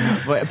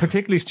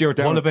particularly Stuart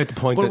Downand.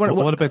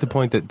 What about the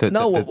point that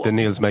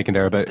Neil's making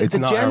there about it's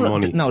not our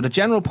money? No, the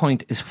general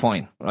point is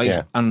fine, right?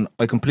 Yeah. And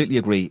I completely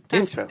agree.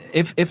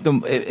 If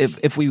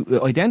we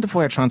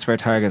identify a transfer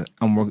target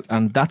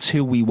and that's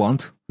who we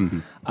want,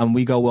 and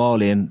we go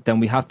all in, then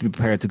we have to be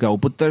prepared to go.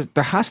 But there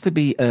has to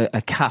be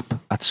a cap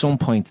at some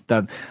point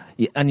that,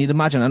 and you'd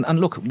imagine, and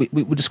look,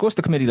 we discussed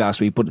the committee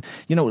last week, but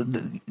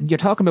you're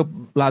talking about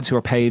lads who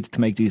are paid to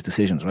make these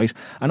decisions, right?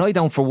 And I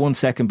don't for one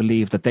second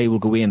believe that they will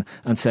go in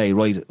and say,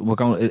 right, we're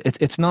going.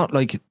 It's not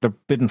like they're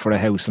bidding for a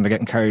house and they're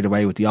getting carried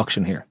away with the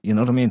auction here. You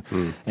know what I mean?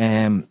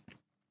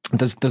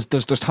 There's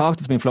talk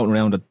that's been floating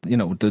around that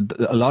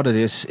a lot of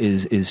this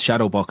is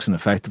shadow boxing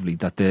effectively,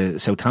 that the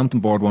Southampton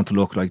board want to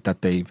look like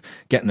that they've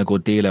getting a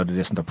good deal out of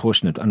this and they're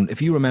pushing it. And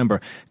if you remember,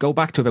 go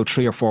back to about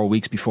 3 or 4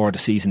 weeks before the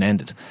season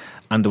ended,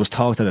 and there was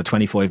talk that a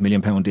 £25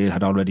 million deal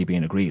had already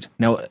been agreed.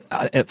 Now,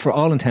 for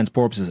all intents and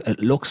purposes, it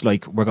looks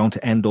like we're going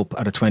to end up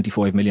at a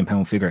 £25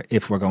 million figure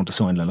if we're going to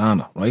sign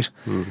Lallana, right?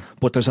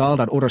 But there's all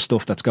that other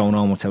stuff that's going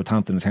on with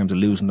Southampton in terms of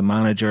losing the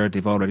manager.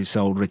 They've already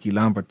sold Ricky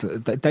Lambert.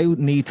 They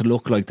need to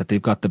look like that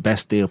they've got the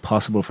best deal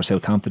possible for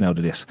Southampton out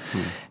of this,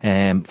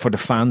 for the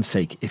fans'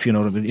 sake, if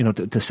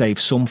to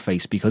save some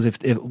face, because if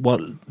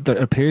there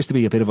appears to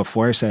be a bit of a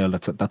fire sale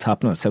that's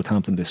happening at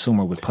Southampton this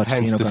summer with Pochettino.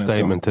 Hence the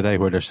statement today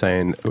where they're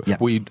saying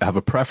we have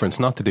a preference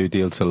not to do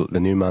deals till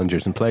the new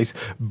manager's in place,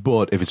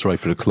 but if it's right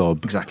for the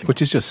club, exactly,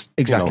 which is just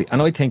exactly.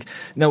 And I think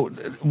now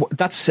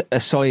that's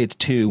aside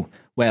to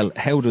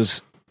how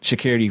does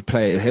Shaqiri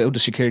play? How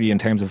does Shaqiri, in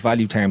terms of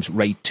value terms,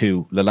 rate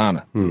to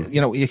Lallana?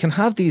 You can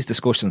have these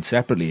discussions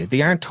separately.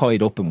 They aren't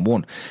tied up in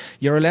one.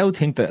 You're allowed to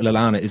think that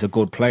Lallana is a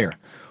good player,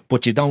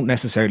 but you don't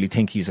necessarily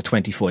think he's a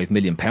 £25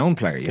 million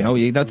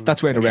player.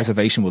 That's where the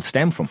reservation will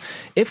stem from.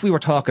 If we were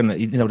talking,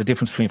 the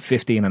difference between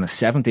 15 and a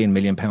 £17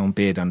 million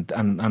bid,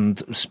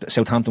 and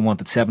Southampton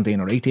wanted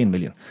 17 or 18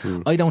 million,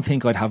 I don't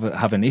think I'd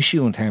have an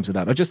issue in terms of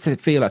that. I just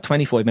feel at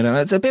 25 million,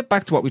 it's a bit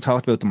back to what we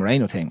talked about the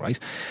Moreno thing, right?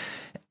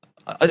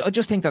 I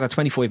just think that at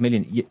 25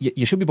 million,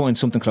 you should be buying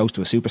something close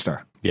to a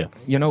superstar. Yeah.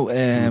 You know,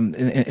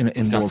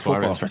 in world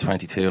football. For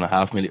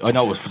 22.5 million. I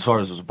know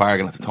Suarez was a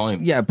bargain at the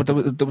time. Yeah, but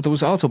there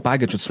was also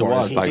baggage with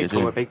Suarez. He did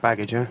come with big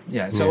baggage, yeah.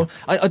 Yeah, so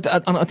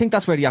I think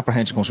that's where the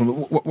apprehension comes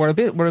from. We're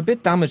a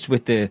bit damaged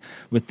with the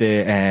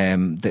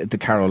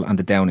Carroll and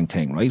the Downing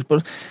thing, right?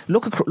 But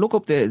look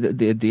up the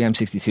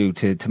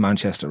M62 to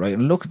Manchester, right?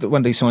 And look at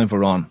when they signed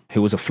Varane,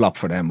 who was a flop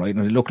for them, right?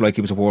 And it looked like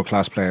he was a world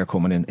class player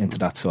coming into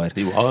that side.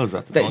 He was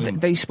at the time.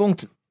 They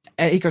spunked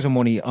acres of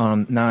money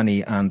on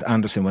Nani and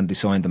Anderson when they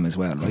signed them as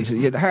well, right? So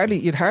you'd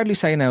hardly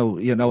say now,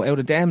 you know, out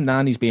of them,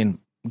 Nani's being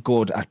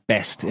good at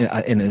best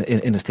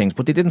in his things,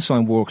 but they didn't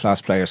sign world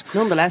class players.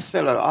 Nonetheless,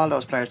 Phil, all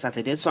those players that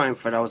they did sign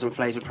for those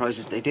inflated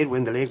prices, they did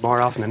win the league more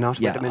often than not.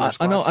 Yeah, with them in their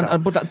squad, I know, so.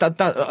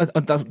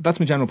 but that's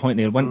my general point,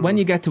 Neil. When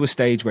you get to a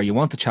stage where you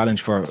want to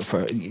challenge for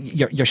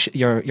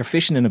you're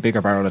fishing in a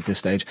bigger barrel at this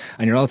stage,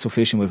 and you're also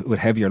fishing with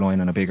heavier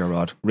line and a bigger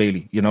rod.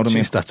 Really, you know what I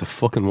mean? That's a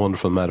fucking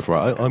wonderful metaphor.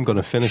 I'm going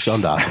to finish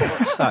on that.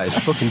 That is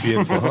fucking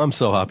beautiful. I'm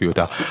so happy with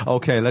that.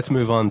 Okay, let's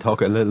move on and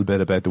talk a little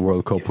bit about the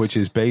World Cup, which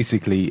is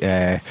basically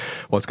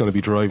what's going to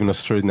be driving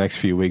us through the next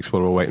few weeks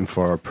while we're waiting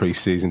for our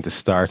pre-season to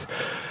start.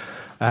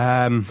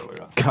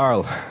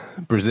 Carl,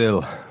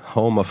 Brazil,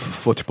 home of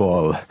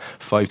football,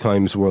 5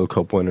 times World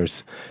Cup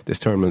winners. This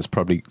tournament's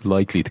probably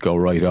likely to go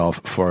right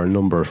off for a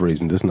number of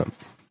reasons, isn't it?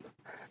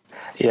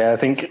 Yeah, I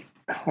think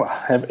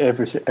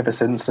ever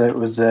since it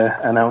was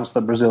announced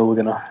that Brazil were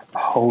going to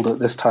hold it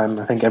this time,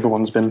 I think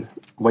everyone's been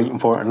waiting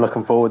for it and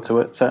looking forward to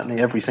it.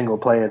 Certainly every single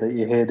player that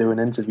you hear do an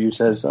interview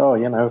says, oh,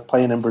 you know,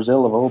 playing in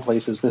Brazil of all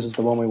places, this is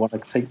the one we want to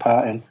take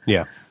part in.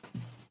 Yeah.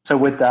 So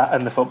with that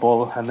and the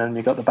football, and then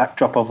you've got the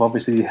backdrop of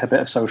obviously a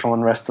bit of social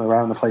unrest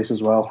around the place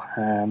as well.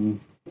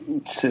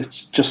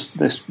 It's just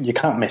this, you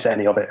can't miss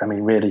any of it. I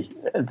mean, really,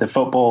 the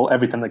football,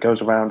 everything that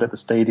goes around it, the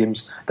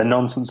stadiums, the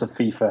nonsense of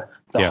FIFA,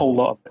 the whole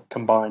lot of it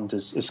combined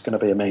is going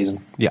to be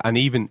amazing. Yeah, and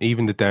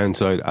even the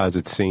downside, as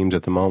it seems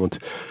at the moment,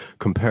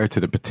 compared to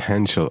the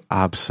potential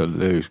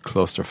absolute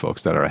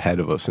clusterfucks that are ahead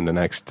of us in the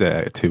next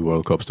 2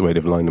 World Cups, the way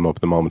they've lined them up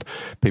at the moment,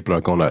 people are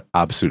going to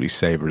absolutely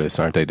savour this,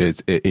 aren't they?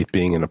 It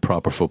being in a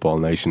proper football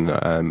nation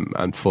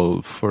and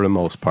full, for the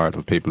most part,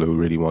 of people who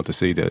really want to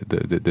see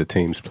the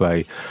teams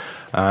play.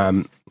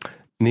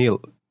 Neil,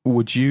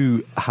 would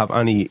you have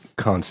any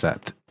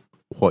concept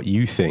what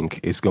you think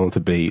is going to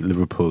be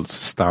Liverpool's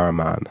star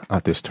man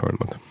at this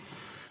tournament?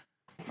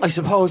 I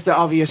suppose the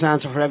obvious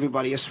answer for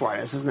everybody is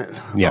Suarez, isn't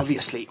it? Yeah.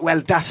 Obviously.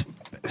 Well, that's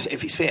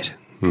if he's fit.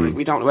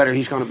 We don't know whether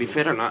he's going to be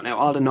fit or not. Now,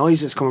 all the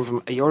noise is coming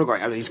from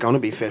Uruguay. He's going to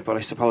be fit, but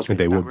I suppose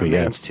they would be,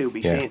 remains to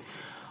be seen.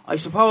 I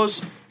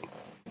suppose,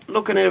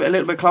 looking at it a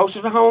little bit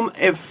closer to home,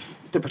 if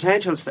the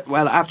potential,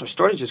 after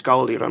Sturridge's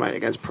goal the other night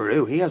against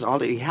Peru, he has all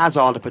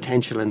the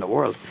potential in the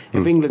world.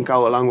 If England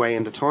go a long way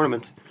in the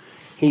tournament,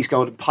 he's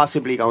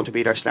possibly going to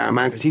be their star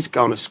man, because he's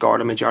going to score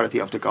the majority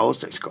of the goals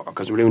they score,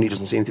 because Rooney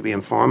doesn't seem to be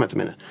in form at the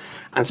minute.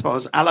 And I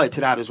suppose allied to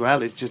that as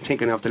well is just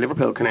thinking of the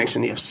Liverpool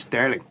connection. You have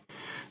Sterling.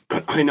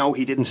 I know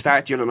he didn't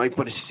start the other night,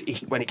 but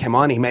when he came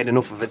on, he made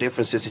enough of a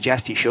difference to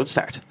suggest he should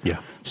start.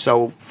 Yeah.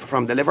 So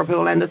from the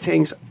Liverpool end of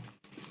things,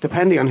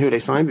 depending on who they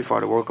sign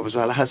before the World Cup as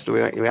well, we have to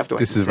wait.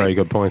 This is a very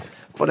good point.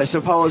 But I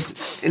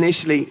suppose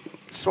initially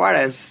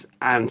Suarez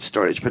and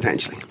Sturridge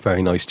potentially.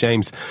 Very nice.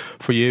 James,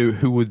 for you,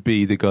 who would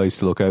be the guys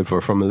to look out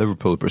for from a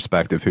Liverpool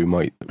perspective who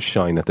might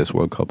shine at this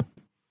World Cup?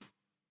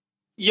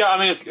 Yeah, I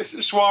mean,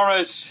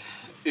 Suarez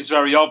is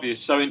very obvious.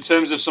 So in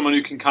terms of someone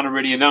who can kind of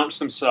really announce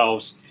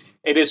themselves,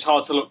 it is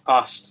hard to look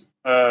past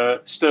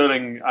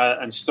Sterling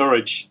and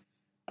Sturridge.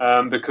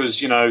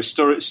 Because, you know,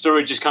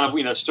 Sturridge is kind of,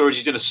 you know, Sturridge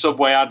is in a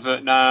Subway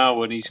advert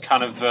now, and he's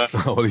kind of...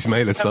 well, he's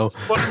made it, so...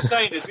 What I'm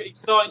saying is he's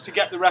starting to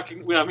get the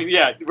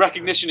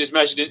recognition is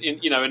measured in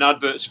you know, in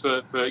adverts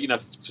for you know,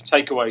 for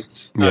takeaways.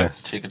 Yeah,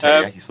 chicken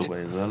teriyaki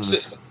Subway as well.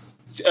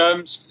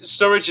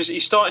 Sturridge,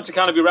 he's starting to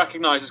kind of be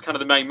recognised as kind of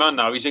the main man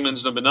now. He's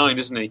England's number 9,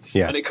 isn't he?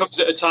 Yeah. And it comes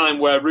at a time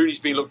where Rooney's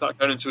being looked at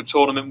going into a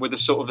tournament with a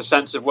sort of a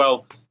sense of,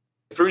 well,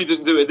 if Rooney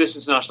doesn't do it at this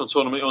international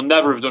tournament, he'll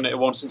never have done it at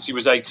one since he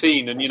was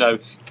 18. And, you know,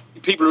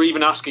 people are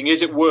even asking,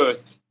 is it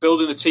worth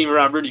building the team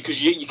around Rooney?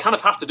 Because you kind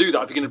of have to do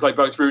that if you're going to play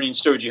both Rooney and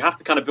Sturridge. You have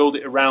to kind of build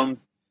it around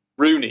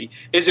Rooney.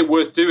 Is it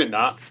worth doing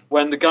that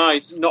when the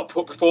guy's not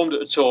performed at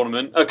the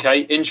tournament?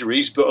 Okay,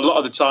 injuries, but a lot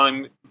of the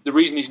time, the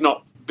reason he's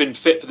not been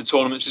fit for the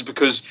tournaments is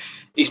because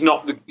he's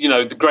not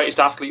the greatest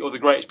athlete or the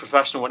greatest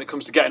professional when it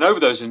comes to getting over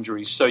those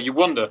injuries. So you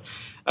wonder.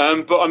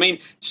 But I mean,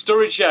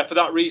 Sturridge, yeah, for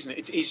that reason,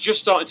 he's just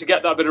starting to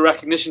get that bit of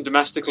recognition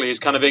domestically as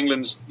kind of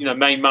England's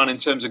main man in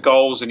terms of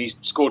goals, and he's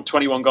scored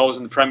 21 goals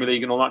in the Premier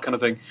League and all that kind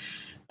of thing.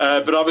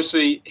 But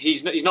obviously,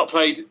 he's not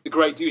played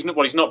he's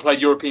not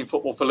played European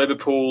football for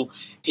Liverpool.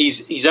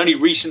 He's only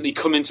recently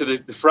come into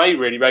the fray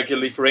really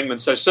regularly for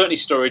England. So certainly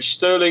Sturridge.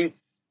 Sterling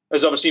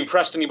has obviously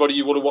impressed anybody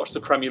who would have watched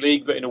the Premier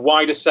League, but in a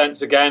wider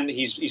sense, again,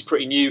 he's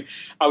pretty new.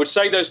 I would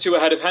say those two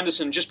ahead of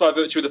Henderson just by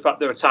virtue of the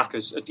fact they're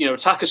attackers. You know,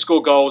 attackers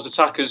score goals.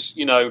 Attackers,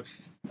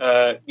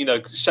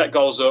 set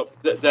goals up.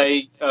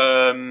 They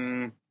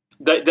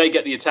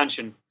get the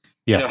attention.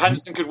 Yeah. You know,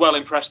 Henderson could well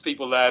impress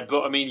people there,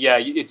 but I mean, yeah,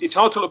 it's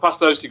hard to look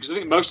past those two because I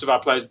think most of our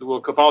players at the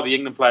World Cup are the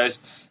England players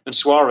and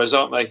Suarez,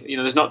 aren't they? You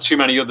know, there's not too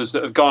many others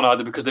that have gone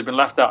either because they've been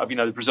left out of,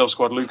 the Brazil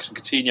squad, Lucas and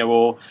Coutinho,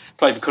 or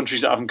play for countries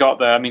that haven't got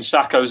there. I mean,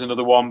 Sakho's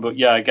another one, but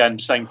yeah, again,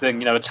 same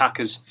thing. You know,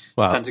 attackers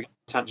tend to get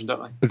attention,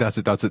 don't they?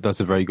 That's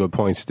a very good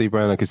point, Steve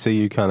Brown. I could see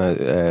you kind of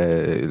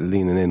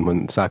leaning in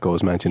when Sakho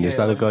was mentioned. Is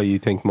that a guy you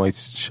think might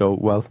show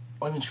well?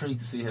 I'm intrigued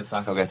to see how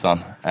Sakho gets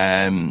on.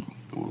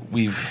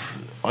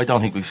 I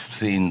don't think we've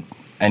seen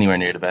anywhere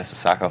near the best of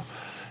Sakho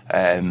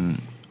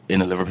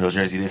in a Liverpool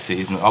jersey this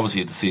season.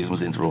 Obviously, the season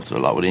was interrupted a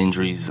lot with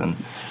injuries and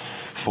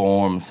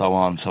form and so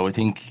on. So I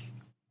think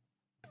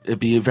it'd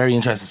be very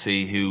interesting to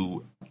see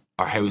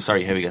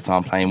how he gets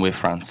on playing with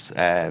France.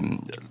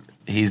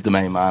 He's the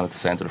main man at the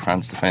centre of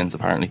France defence,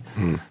 apparently.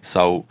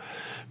 So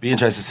be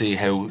interested to see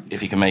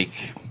if he can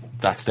make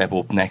that step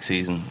up next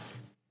season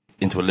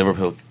into a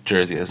Liverpool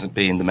jersey as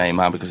being the main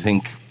man, because I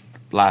think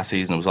last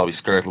season it was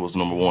always Skirtle was the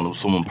number one. It was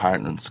someone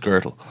partnering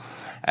Skirtle.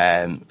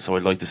 So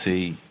I'd like to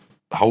see,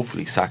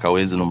 hopefully Sakho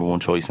is the number one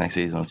choice next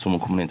season, and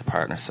someone coming in to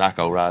partner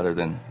Sakho rather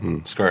than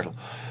Skirtle.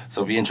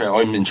 So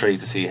I'm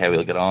intrigued to see how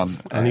he'll get on.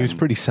 And he was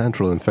pretty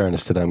central, in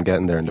fairness to them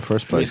getting there in the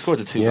first place. He scored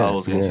the 2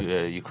 goals against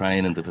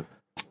Ukraine in the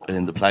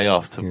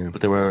playoff, but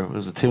they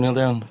was it 2-0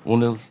 down, 1-0,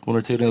 1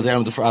 or 2-0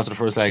 down after the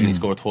first leg, and he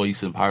scored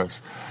twice in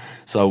Paris.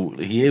 So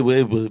he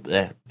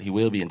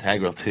will be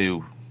integral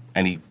to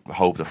any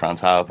hope that France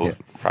have, but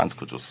France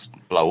could just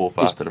blow up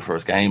after the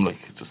first game.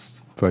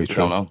 Very true.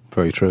 Don't know.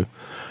 Very true.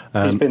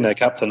 He's been their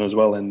captain as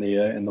well in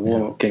the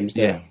warm-up games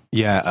there.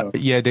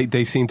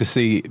 They seem to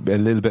see a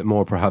little bit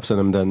more perhaps in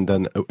him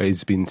than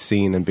is being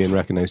seen and being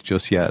recognised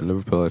just yet at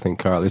Liverpool, I think.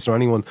 Carl, is there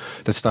anyone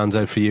that stands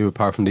out for you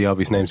apart from the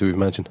obvious names that we've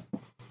mentioned?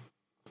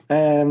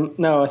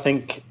 No, I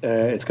think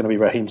it's going to be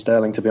Raheem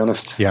Sterling, to be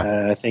honest.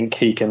 I think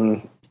he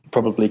can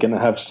probably going to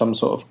have some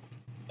sort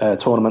of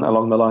tournament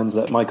along the lines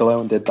that Michael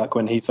Owen did back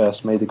when he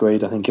first made the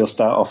grade. I think he'll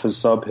start off as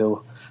sub,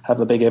 he'll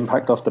have a big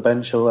impact off the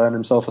bench, he'll earn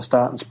himself a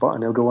starting spot,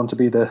 and he'll go on to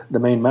be the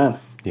main man.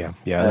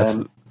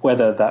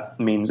 Whether that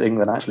means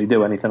England actually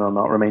do anything or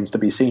not remains to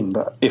be seen,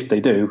 but if they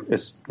do,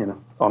 it's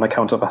on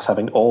account of us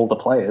having all the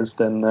players,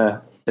 then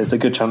there's a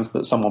good chance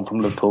that someone from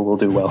Liverpool will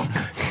do well.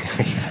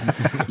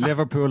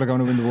 Liverpool are going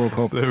to win the World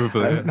Cup.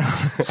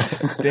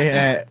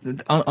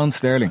 On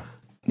Sterling,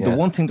 the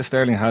one thing that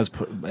Sterling has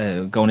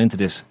going into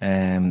this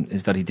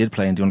is that he did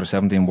play in the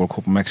Under-17 World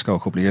Cup in Mexico a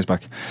couple of years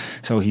back,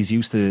 so he's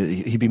used to.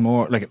 He'd be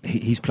more like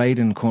he's played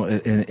in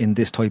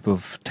this type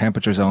of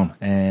temperature zone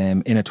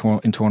in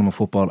tournament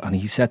football, and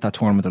he set that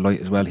tournament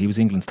alight as well. He was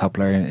England's top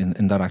player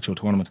in that actual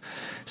tournament.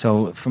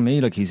 So for me,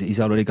 like he's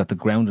already got the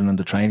grounding and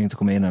the training to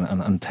come in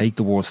and take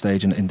the world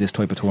stage in this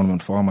type of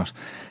tournament format.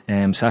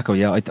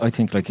 Sakho, I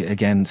think like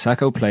again,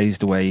 Sakho plays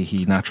the way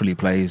he naturally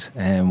plays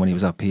when he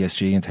was at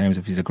PSG in terms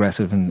of he's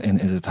aggressive in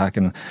his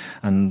attacking,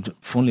 and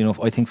funnily enough,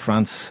 I think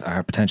France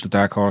are potential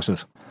dark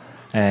horses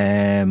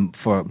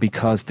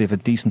because they've a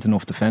decent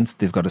enough defence,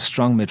 they've got a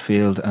strong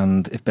midfield,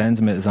 and if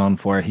Benzema is on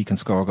fire, he can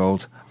score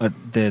goals.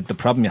 The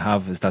problem you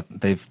have is that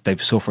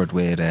they've suffered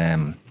with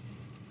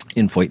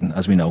infighting,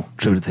 as we know,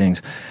 through the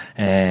things,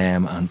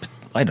 and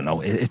I don't know.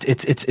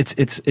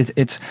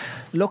 It's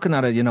looking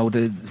at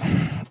it.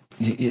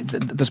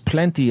 There's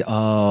plenty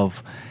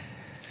of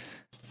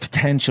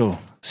potential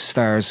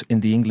stars in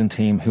the England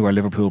team who are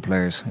Liverpool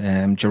players.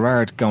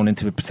 Gerrard going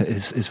into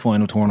his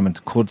final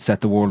tournament could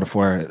set the world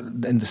afire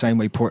in the same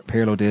way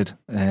Pirlo did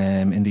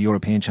in the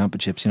European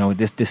Championships.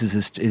 This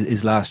is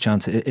his last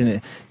chance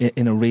in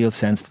a real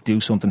sense to do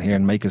something here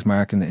and make his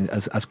mark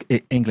as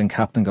England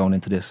captain going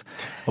into this.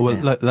 Well,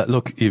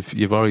 look,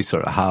 you've already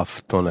sort of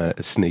half done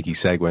a sneaky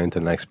segue into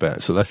the next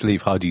bit, so let's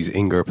leave Hodgie's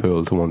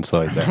Ingerpool to one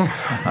side there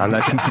and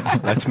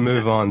let's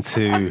move on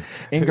to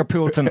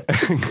Ingerpoolton,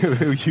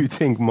 who you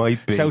think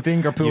might be South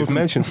Ingerpoolton. You've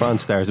mentioned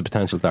France there as a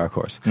potential dark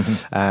horse.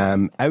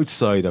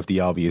 Outside of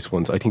the obvious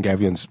ones, I think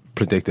everyone's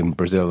predicting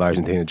Brazil,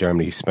 Argentina,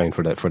 Germany, Spain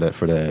for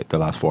the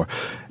last four.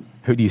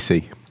 Who do you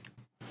see?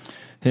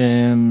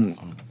 If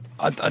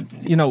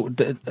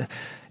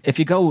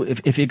you go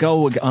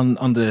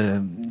on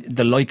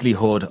the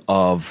likelihood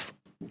of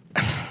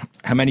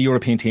how many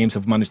European teams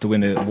have managed to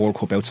win a World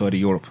Cup outside of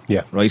Europe?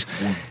 Yeah, right.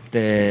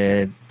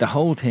 The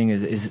whole thing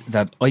is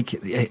that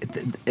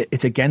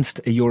it's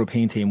against a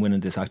European team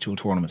winning this actual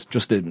tournament.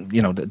 Just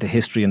the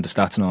history and the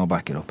stats and all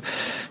back it up.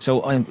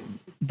 So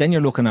then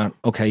you're looking at,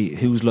 okay,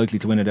 who's likely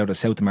to win it out of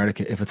South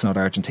America if it's not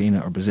Argentina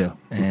or Brazil?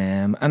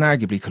 And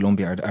arguably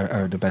Colombia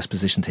are the best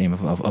positioned team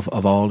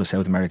of all the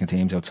South American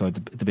teams outside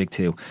the big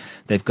two.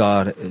 They've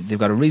got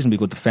a reasonably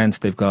good defence.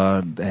 They've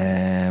got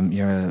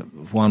your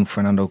Juan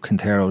Fernando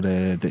Quintero,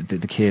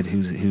 the kid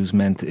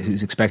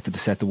who's expected to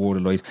set the world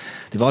alight.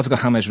 They've also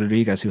got James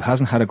Rodriguez, who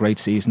hasn't had a great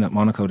season at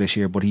Monaco this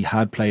year, but he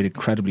had played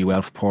incredibly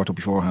well for Porto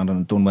beforehand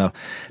and done well.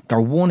 Their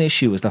one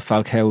issue is that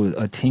Falcao,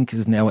 I think,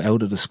 is now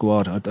out of the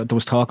squad. There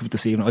was talk of it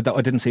this evening.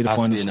 I didn't see the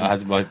finals.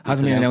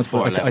 Hasn't been announced,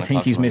 but I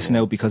think he's missing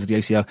out because of the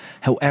ACL.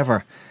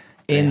 However,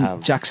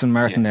 in Jackson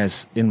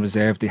Martinez in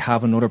reserve, they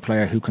have another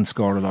player who can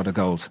score a lot of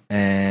goals.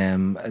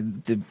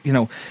 Anyone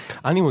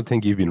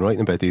think you've been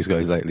writing about these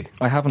guys lately?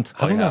 I haven't.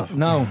 Have you not?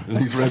 No.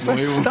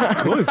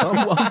 That's good.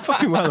 I'm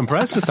fucking well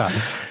impressed with that.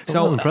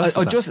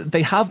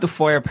 They have the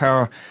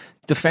firepower.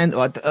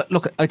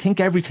 Look, I think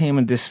every team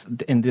in this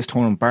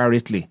tournament, bar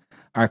Italy,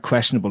 are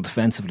questionable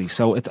defensively.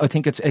 So I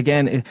think it's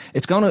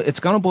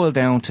gonna boil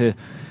down to,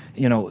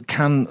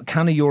 can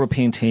a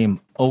European team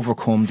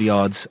overcome the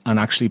odds and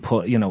actually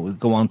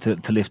go on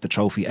to lift the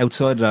trophy?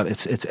 Outside of that,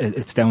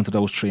 it's down to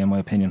those three, in my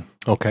opinion.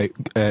 Okay,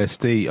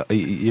 Steve,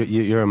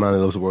 you're a man who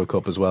loves the World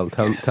Cup as well.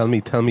 Tell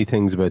me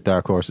things about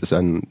dark horses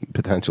and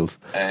potentials.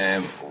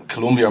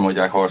 Colombia are my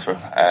dark horse for.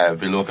 I've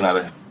been looking at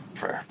it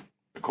for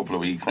a couple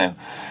of weeks now.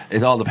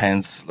 It all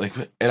depends. Like,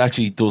 it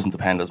actually doesn't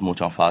depend as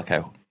much on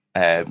Falcao.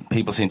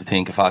 People seem to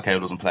think if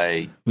Falcao doesn't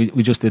play,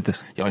 we just did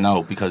this. Yeah, I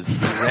know,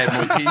 because I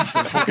read my piece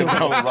and fucking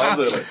wrote around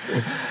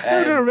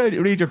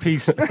it. Read your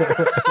piece.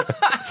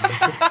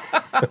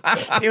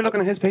 You're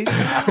looking at his piece.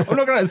 I'm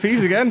looking at his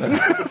piece again.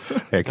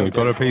 Yeah, can we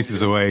put our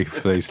pieces away,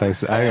 please?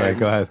 Thanks. Anyway,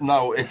 go ahead.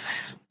 No,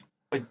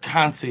 I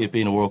can't see it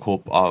being a World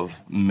Cup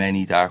of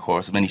many dark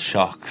horses, many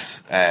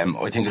shocks.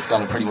 I think it's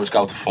going to pretty much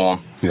go to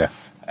form. Yeah.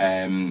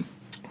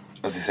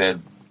 As I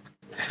said,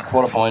 this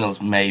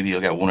quarterfinals, maybe you'll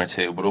get one or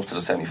two, but up to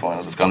the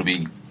semi-finals, I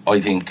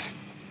think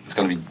it's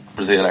going to be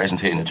Brazil,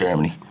 Argentina,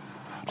 Germany.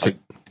 So I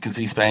can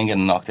see Spain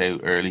getting knocked out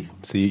early.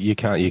 So you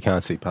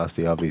can't see past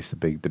the obvious, the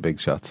big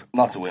shots.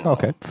 Not to win.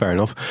 Okay, fair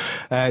enough.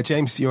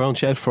 James, your own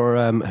shed for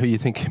who you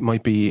think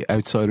might be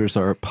outsiders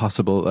or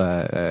possible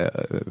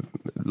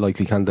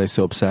likely candidates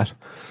to upset.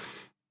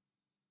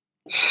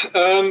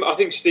 I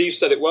think Steve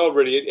said it well.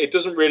 Really, it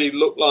doesn't really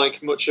look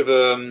like much of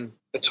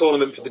a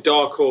tournament for the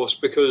dark horse,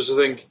 because I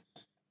think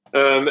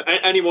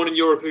anyone in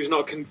Europe who's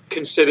not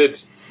considered,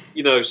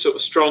 sort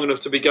of strong enough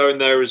to be going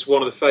there as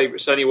one of the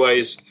favourites anyway,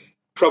 is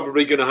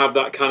probably going to have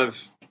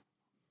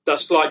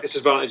that slight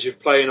disadvantage of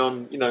playing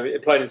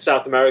in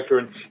South America,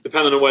 and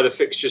depending on where the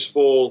fixtures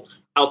fall,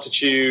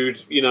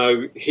 altitude,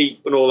 heat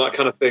and all that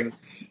kind of thing.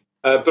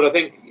 But I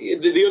think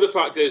the other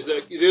factor is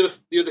that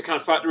the other kind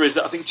of factor is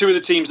that I think two of the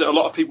teams that a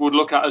lot of people would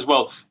look at as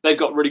well, they've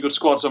got really good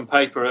squads on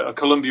paper, are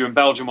Colombia and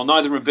Belgium. Well,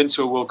 neither have been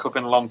to a World Cup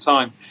in a long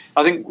time.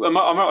 I think I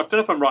don't know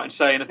if I'm right in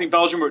saying, I think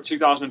Belgium were at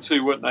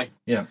 2002, weren't they?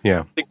 Yeah.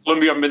 I think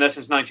Colombia haven't been there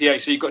since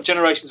 '98. So you've got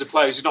generations of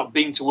players who've not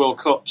been to World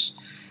Cups,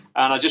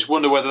 and I just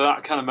wonder whether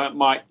that kind of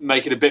might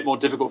make it a bit more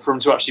difficult for them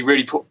to actually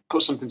really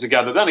put something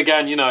together. Then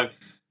again,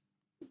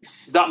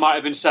 that might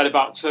have been said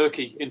about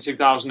Turkey in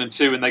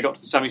 2002 and they got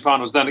to the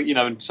semi-finals then,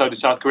 and so did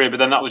South Korea, but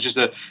then that was just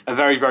a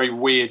very, very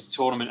weird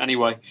tournament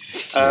anyway.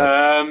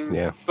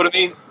 Yeah. But I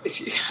mean,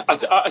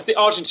 I think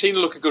Argentina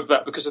look a good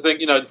bet, because I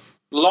think, a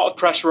lot of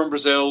pressure on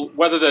Brazil,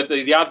 whether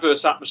the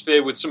adverse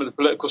atmosphere with some of the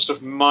political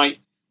stuff might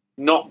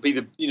not be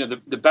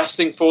the best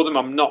thing for them.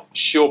 I'm not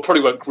sure.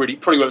 Probably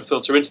won't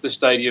filter into the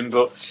stadium,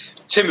 but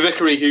Tim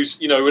Vickery, who's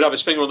would have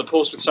his finger on the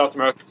pulse with South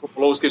American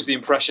football, always gives the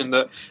impression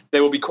that they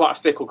will be quite a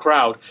fickle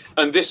crowd.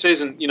 And this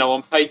isn't,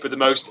 on paper, the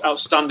most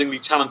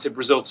outstandingly talented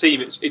Brazil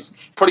team. It's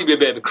probably be a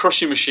bit of a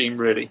crushing machine,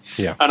 really.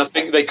 Yeah. And I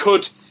think they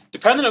could,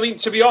 depending. I mean,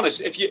 to be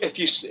honest,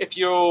 if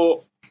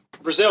you're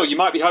Brazil, you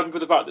might be hoping for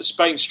the fact that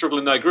Spain struggle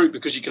in their group,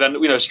 because you could end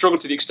up, struggle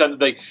to the extent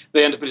that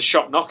they end up in a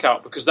shock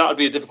knockout, because that would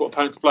be a difficult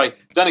opponent to play.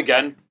 Then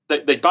again,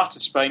 they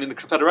battered Spain in the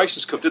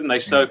Confederations Cup, didn't they?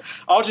 So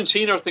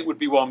Argentina, I think, would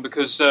be one,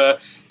 because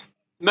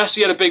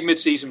Messi had a big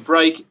mid-season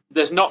break.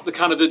 There's not the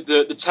kind of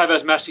the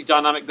Tevez-Messi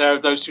dynamic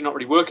there, those two not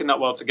really working that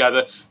well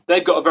together.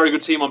 They've got a very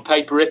good team on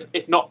paper,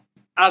 if not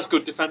as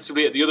good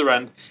defensively at the other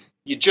end.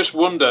 You just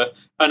wonder,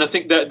 and I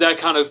think that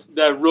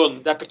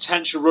their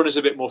potential run is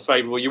a bit more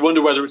favourable. You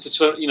wonder whether it's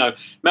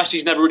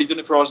Messi's never really done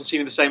it for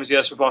Argentina the same as he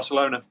has for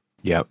Barcelona.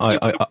 Yeah,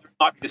 it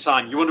might be the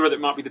time. You wonder whether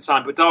it might be the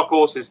time, but dark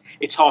horses,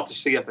 it's hard to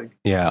see, I think.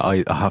 Yeah,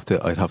 I'd have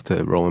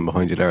to roll in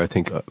behind you there. I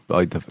think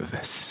I'd have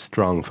a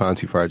strong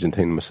fancy for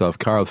Argentina myself.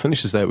 Carl,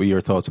 finish us out with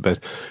your thoughts about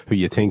who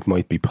you think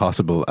might be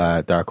possible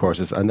dark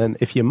horses, and then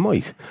if you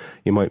might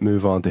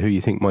move on to who you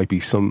think might be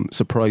some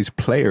surprise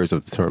players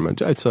of the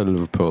tournament outside of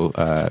Liverpool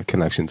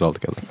connections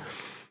altogether.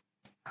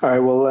 All right,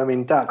 well, I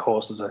mean, dark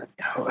horses,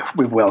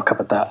 we've well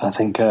covered that. I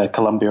think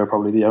Colombia are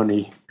probably the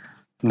only,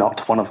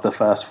 not one of the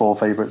first four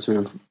favourites who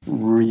have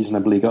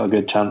reasonably got a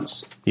good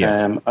chance.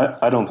 Yeah.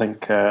 I don't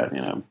think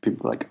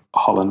people like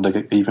Holland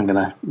are even going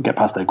to get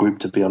past their group,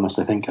 to be honest.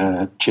 I think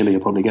Chile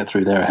will probably get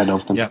through there ahead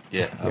of them.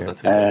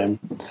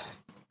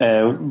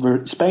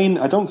 Spain,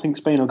 I don't think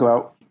Spain will go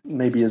out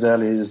maybe as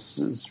early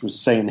as was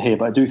saying here,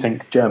 but I do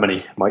think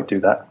Germany might do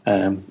that.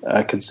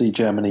 I can see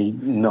Germany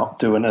not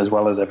doing as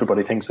well as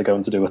everybody thinks they're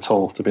going to do at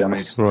all, to be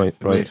honest. Right.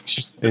 The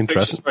Interesting.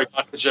 fixtures are very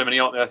bad for Germany,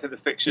 aren't they? I think the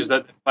fixtures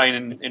that they're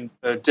playing in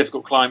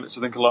difficult climates,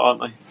 I think, a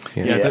lot, aren't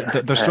they? Yeah,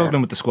 they're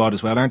struggling with the squad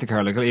as well, aren't they,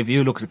 Carl? Like, if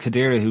you look at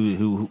Kadira,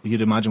 who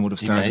you'd imagine would have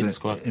started, he made the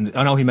squad.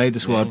 I know he made the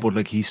squad, but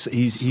like he's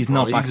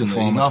not back to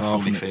form. He's not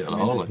fully fit at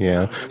all.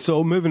 Yeah.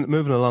 So moving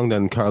along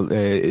then, Carl,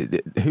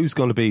 who's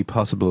going to be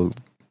possible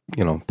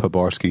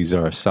Poborskis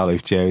or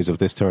Salif Jays of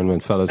this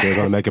tournament, fellas. They're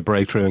going to make a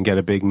breakthrough and get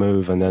a big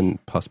move, and then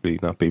possibly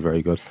not be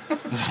very good.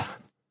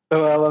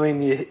 Well, I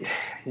mean,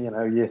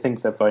 you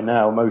think that by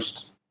now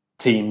most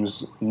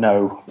teams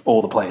know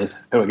all the players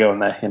who are going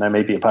there.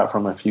 Maybe apart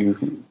from a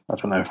few, I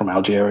don't know, from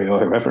Algeria or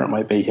whoever it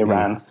might be,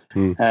 Iran.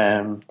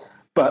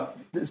 But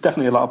there's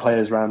definitely a lot of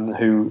players around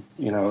who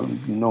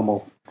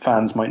normal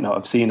fans might not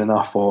have seen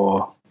enough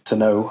or to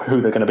know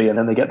who they're going to be, and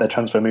then they get their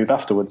transfer move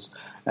afterwards.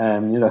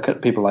 You look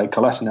at people like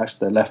Kolasinac,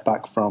 the left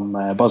back from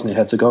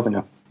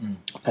Bosnia-Herzegovina.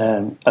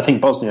 I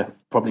think Bosnia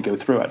probably go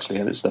through, actually,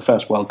 and it's their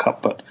first World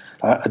Cup, but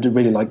I do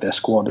really like their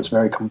squad. It's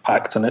very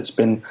compact, and it's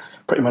been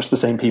pretty much the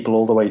same people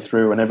all the way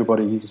through, and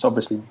everybody's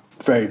obviously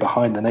very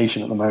behind the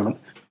nation at the moment.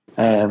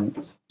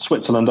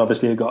 Switzerland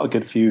obviously have got a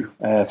good few.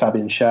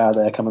 Fabian Schär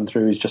there coming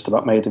through. He's just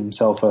about made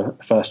himself a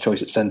first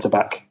choice at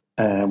centre-back.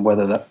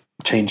 Whether that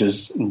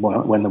changes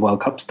when the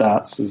World Cup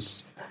starts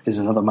is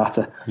another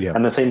matter. Yeah.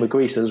 And the same with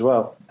Greece as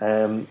well.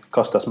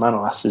 Kostas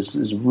Manolas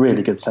is a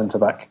really good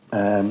centre-back.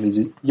 He's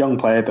a young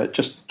player, but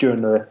just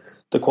during the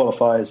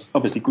qualifiers,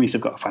 obviously Greece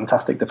have got a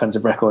fantastic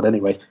defensive record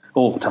anyway,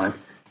 all the time.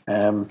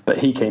 But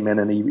he came in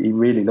and he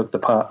really looked the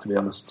part, to be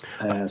honest.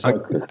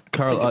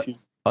 Carl,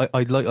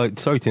 I'd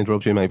sorry to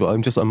interrupt you, mate, but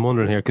I'm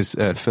wondering here because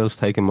Phil's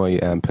taken my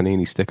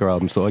Panini sticker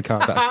album, so I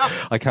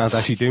can't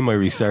actually do my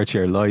research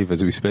here live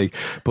as we speak.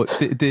 But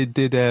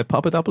did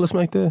Papadopoulos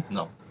make the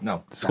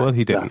squad?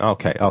 He didn't. No.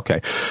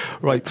 Okay,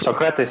 right.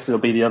 Socrates will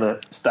be the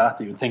other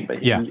starter, you would think, but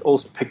he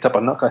also picked up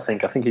a knock. I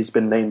think he's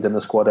been named in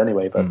the squad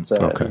anyway, but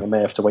I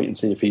may have to wait and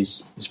see if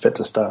he's fit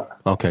to start.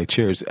 Okay,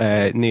 cheers.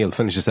 Neil,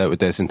 finish us out with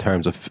this in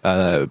terms of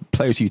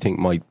players you think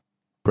might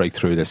break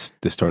through this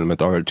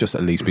tournament, or just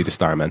at least be the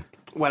star men.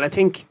 Well, I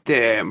think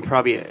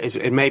maybe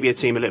it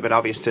seemed a little bit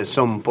obvious to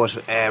some, but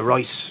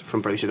Rice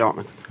from Borussia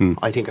Dortmund,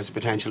 I think has the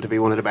potential to be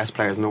one of the best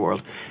players in the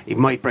world. He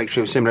might break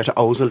through similar to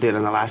Ozil did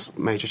in the last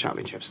major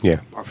championships. The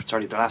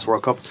last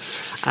World Cup.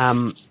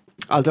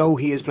 Although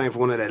he is playing for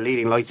one of the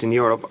leading lights in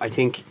Europe, I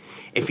think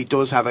if he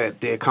does have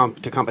the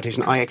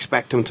competition I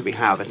expect him to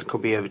have,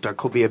 there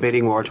could be a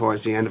bidding war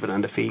towards the end of it,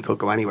 and the fee could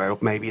go anywhere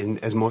up, maybe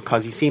as much,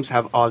 because he seems to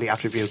have all the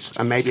attributes,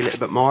 and maybe a little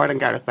bit more than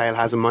Gareth Bale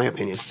has, in my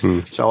opinion.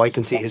 So I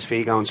can see his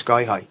fee going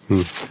sky high.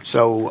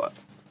 So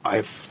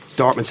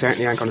Dortmund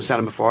certainly aren't going to sell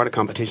him before the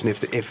competition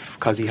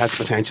because he has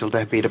the potential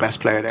to be the best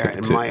player there,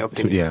 in my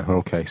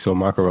opinion. So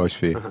Marco Reus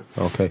fee.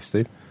 Okay,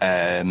 Steve.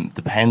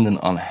 Depending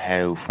on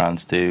how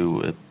France do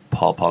with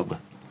Paul Pogba.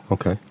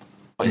 Okay.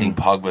 I think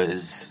Pogba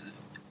is.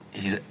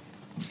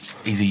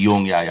 He's a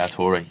young Yaya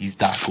Toure. He's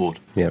that good.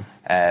 Yeah.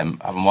 I've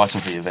been watching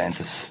for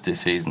Juventus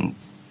this season.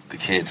 The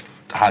kid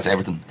has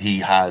everything. He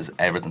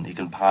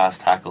can pass,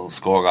 tackle,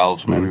 score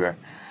goals from everywhere.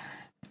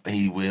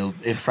 He will,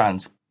 if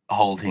France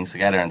hold things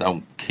together and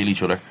don't kill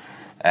each other.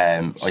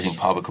 I think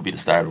Pogba could be the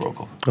star of the World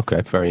Cup.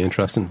 Okay, very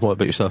interesting. What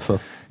about yourself,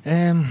 Phil?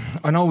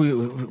 I know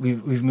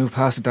we've moved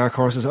past the dark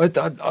horses.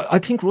 I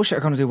think Russia are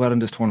going to do well in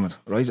this tournament,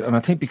 right? And I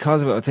think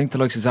because of it, I think the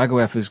likes of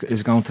Zagoev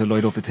is going to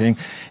light up a thing.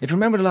 If you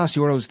remember the last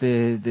Euros,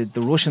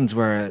 the Russians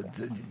were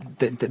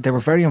they were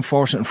very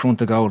unfortunate in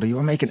front of goal. They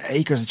were making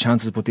acres of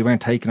chances, but they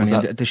weren't taking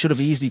any. They should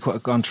have easily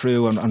gone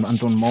through and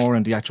done more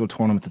in the actual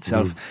tournament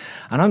itself.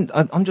 And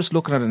I'm just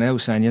looking at it now,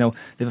 saying,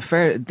 they have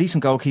a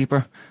decent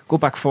goalkeeper, go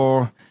back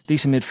four,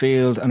 decent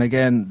midfield, and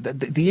again,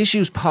 the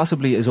issues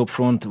possibly is up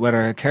front,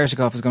 whether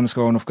Kershikov is going to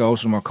score enough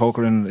goals for them or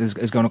Kokorin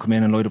is going to come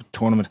in and light up the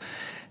tournament.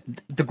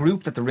 The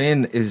group that they're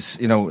in is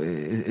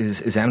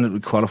eminently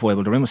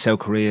qualifiable. They're in with South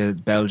Korea,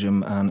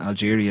 Belgium and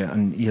Algeria,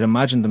 and you'd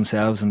imagine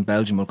themselves and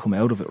Belgium will come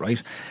out of it,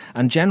 right?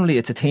 And generally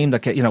it's a team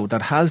that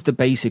that has the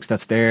basics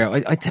that's there.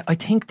 I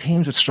think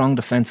teams with strong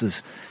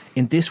defences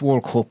in this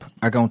World Cup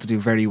are going to do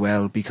very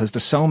well, because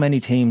there's so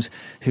many teams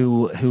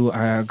who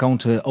are going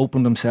to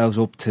open themselves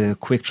up to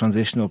quick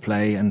transitional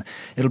play, and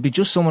it'll be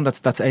just someone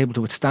that's able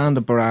to withstand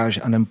the barrage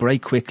and then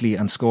break quickly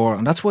and score.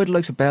 And that's why the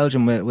likes of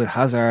Belgium with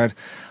Hazard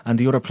and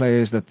the other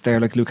players that they're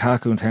like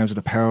Lukaku in terms of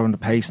the power and the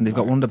pace, and they've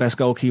got one of the best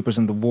goalkeepers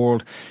in the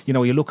world. You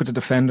look at the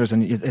defenders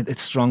and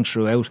it's strong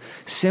throughout.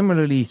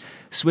 Similarly,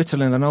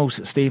 Switzerland, I know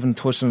Stephen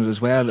touched on it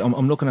as well.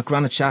 I'm looking at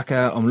Granit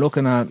Xhaka. I'm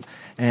looking at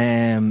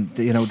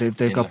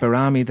they've got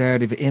Berami there.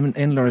 They've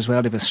Inler as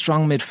well. They've a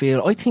strong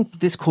midfield. I think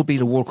this could be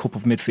the World Cup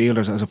of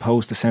midfielders as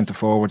opposed to centre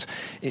forwards.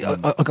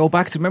 I'll go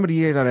back to remember the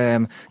year that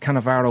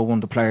Cannavaro won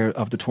the Player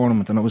of the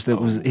Tournament, and it was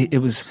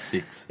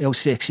 6. It was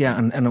 6, yeah,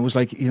 and it was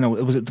like it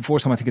was the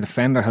first time I think a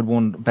defender had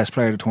won Best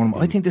Player of the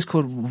Tournament. I think this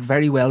could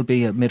very well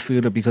be a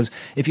midfielder, because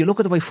if you look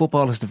at the way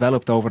football has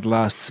developed over the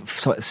last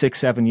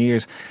 6-7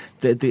 years,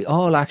 the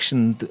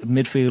all-action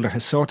midfielder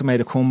has sort of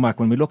made a comeback.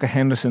 When we look at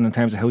Henderson in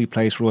terms of how he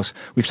plays for us,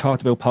 we've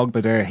talked about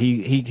Pogba there.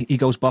 He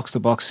goes box to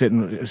box,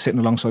 sitting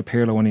alongside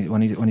Pirlo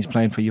when he's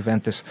playing for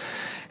Juventus.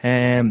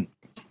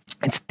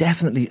 It's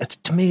definitely,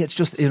 to me, it's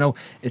just,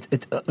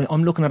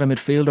 I'm looking at a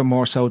midfielder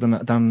more so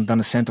than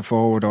a centre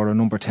forward or a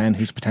number 10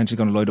 who's potentially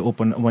going to light it up.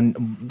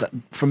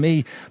 For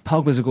me,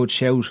 Pogba's a good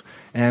shout.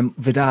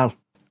 Vidal,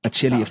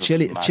 Chile. If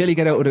Chile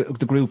get out of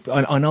the group,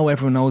 I know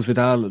everyone knows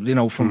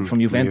Vidal, from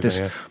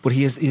Juventus, but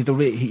he has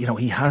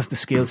the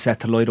skill set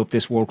to light up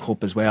this World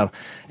Cup as well.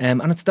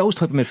 And it's those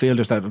type of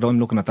midfielders that I'm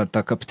looking at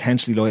that could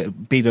potentially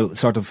be the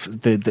sort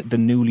of the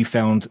newly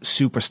found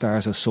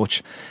superstars as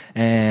such.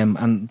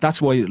 And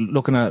that's why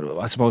looking at,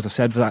 I suppose I've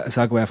said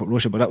Zagoyev at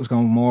Russia, but that was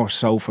going more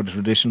so for the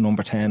traditional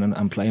number 10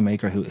 and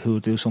playmaker who will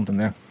do something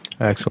there.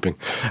 Excellent.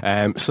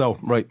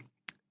 Right.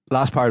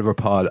 Last part of our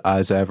pod,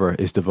 as ever,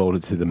 is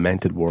devoted to the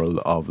mented world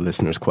of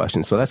listeners'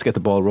 questions. So let's get the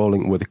ball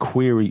rolling with a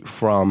query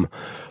from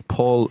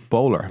Paul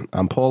Bowler.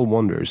 And Paul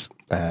wonders,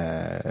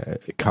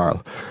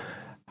 Carl,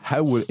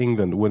 how will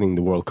England winning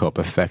the World Cup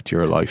affect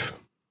your life?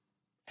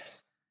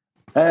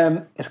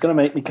 It's going to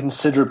make me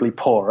considerably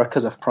poorer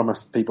because I've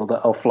promised people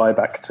that I'll fly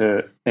back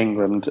to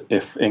England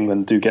if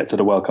England do get to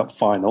the World Cup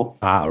final.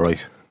 Ah,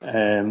 right.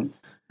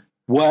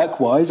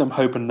 Work-wise, I'm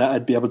hoping that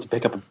I'd be able to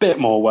pick up a bit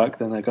more work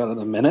than I got at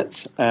the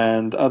minute,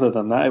 and other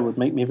than that, it would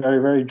make me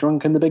very, very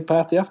drunk in the big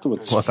party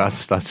afterwards. Well,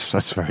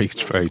 that's very,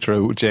 very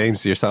true.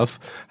 James, yourself,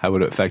 how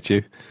would it affect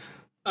you?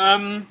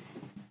 It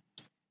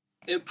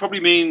would probably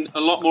mean a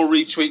lot more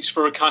retweets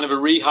for a kind of a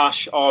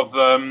rehash of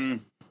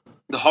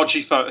the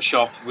Hodgie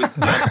Photoshop with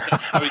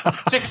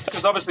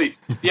because obviously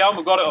the album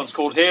I've got it on is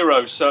called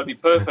Heroes, so it'd be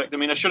perfect. I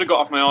mean, I should have got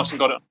off my arse and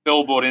got it on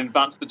Billboard in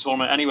advance of the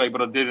tournament anyway,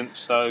 but I didn't.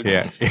 So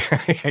yeah.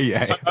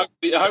 So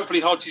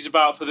hopefully Hodgie's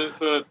about for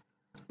the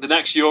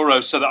next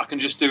Euros, so that I can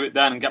just do it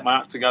then and get my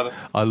act together.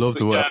 I love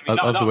the way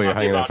you're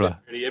hanging out for that.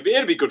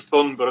 It'd be good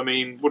fun, but I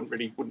mean,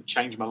 wouldn't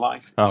change my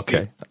life.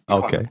 Okay.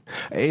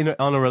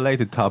 On a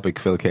related topic,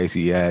 Phil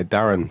Casey,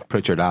 Darren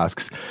Pritchard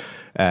asks.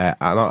 And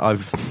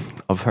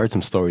I've heard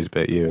some stories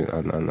about you,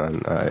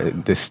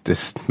 and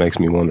this makes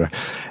me wonder.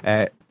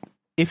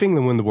 If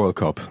England win the World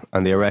Cup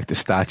and they erect a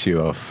statue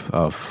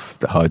of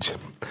the Hodge,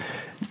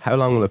 how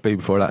long will it be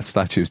before that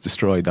statue is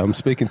destroyed? I'm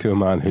speaking to a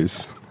man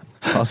who's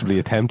possibly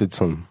attempted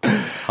some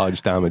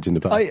Hodge damage in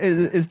the past.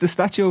 Is the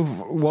statue of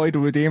Why the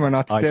Redeemer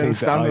not still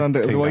standing on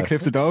the White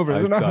Cliffs of Dover,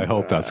 isn't it? I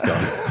hope that's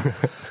gone.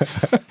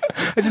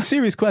 It's a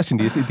serious question.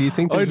 Do you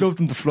think I'd love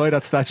them to fly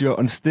that statue out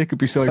and stick it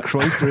beside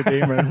Christ the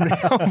Redeemer and bring it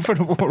home for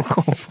the World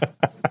Cup?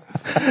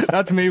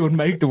 That to me would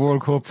make the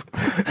World Cup.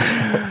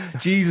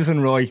 Jesus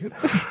and Roy,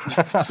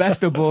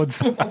 best of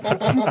buds. It'd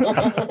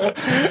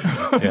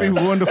be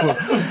wonderful.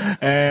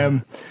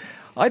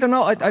 I don't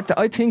know.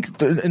 I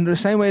think in the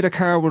same way the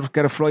car would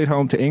get a flight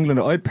home to England,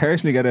 I'd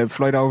personally get a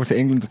flight over to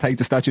England to take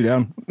the statue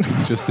down.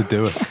 Just to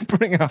do it.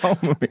 Bring it home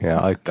with me.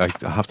 Yeah, I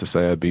have to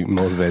say I'd be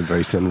motivated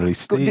very similarly.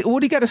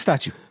 Would he get a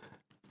statue?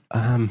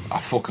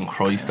 Fucking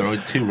Christ, they're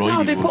too right.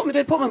 No, they'd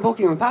put him in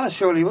Buckingham Palace,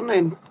 surely, wouldn't they?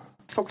 And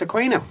fuck the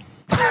Queen out.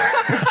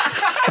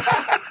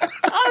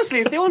 Honestly,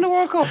 if they won the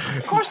World Cup,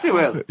 of course they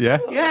will. Yeah?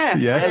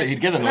 Yeah, he'd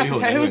get an eye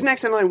hug. Who's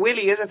next in line?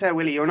 Willie, is it?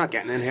 Willie, you're not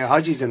getting in here.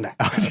 Hodgie's in there.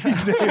 When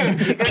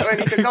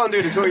he could go and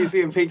do the tour, you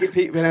see him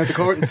peeking out the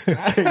curtains.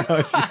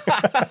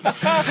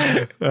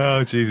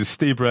 Oh, Jesus.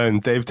 Steve Brown,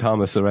 Dave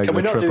Thomas, a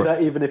regular tripper. Can we not tripper. do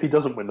that even if he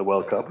doesn't win the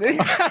World Cup? You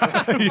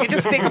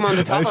just stick him on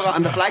the top of it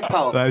on the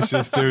flagpole. Let's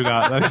just do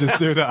that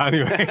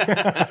anyway.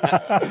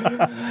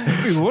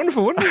 It'd be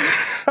wonderful, wouldn't it?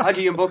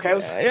 Hodgie and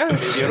Bookhouse. Yeah,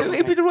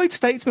 it'd be the right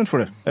statesman for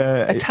it.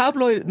 A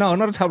tabloid, no,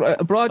 not a tabloid,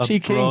 a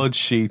broadsheet king.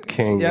 Broadsheet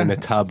king in a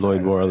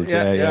tabloid world.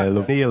 Yeah.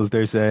 Neil,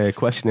 there's a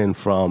question in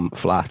from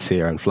Flats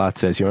here, and Flats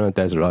says you're on a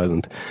desert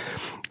island.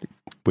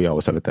 We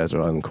always have a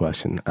desert island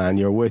question, and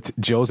you're with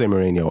Jose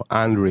Mourinho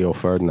and Rio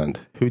Ferdinand.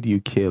 Who do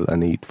you kill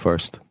and eat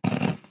first?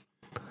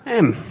 It's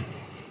an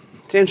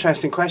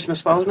interesting question, I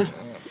suppose, isn't it?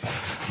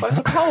 But I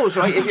suppose,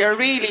 right, if you're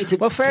really to...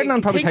 Well,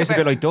 Ferdinand probably tastes a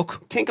bit like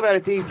duck. Think about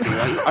it deeply,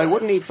 right? I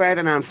wouldn't eat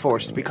Ferdinand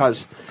first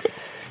because,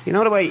 you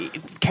know the way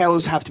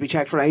cows have to be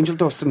checked for angel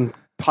dust and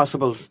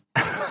possible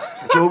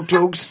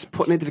drugs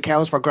putting into the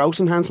cows for growth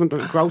enhancement.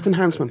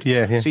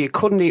 Yeah. So you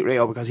couldn't eat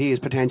Rio because he is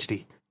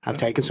potentially have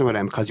taken some of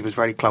them because he was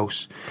very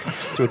close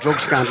to a drug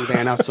scandal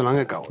there not so long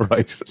ago.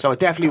 Right. So I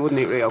definitely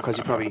wouldn't eat Rio because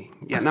he probably...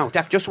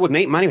 just wouldn't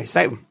eat him anyway.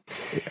 Stay with him.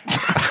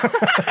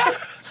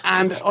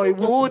 And I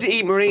would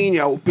eat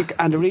Mourinho,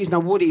 and the reason I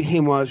would eat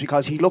him was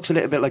because he looks a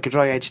little bit like a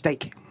dry-aged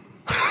steak.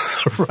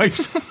 Right.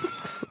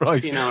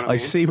 You know what I mean? I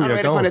see where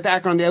you're going. Kind of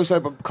darker on the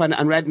outside, but kind of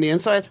and red on the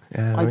inside.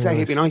 Yeah, I'd say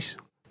he'd be nice.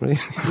 Really?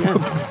 Yeah.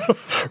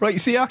 Right, you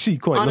see, actually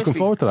quite Honestly, looking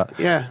forward to that.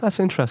 Yeah. That's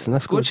interesting.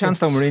 That's good chance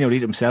that Mourinho would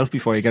eat himself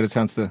before you get a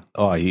chance to...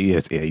 Oh, he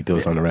is. Yeah, he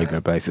does on a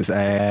regular basis.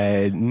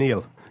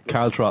 Neil,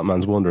 Carl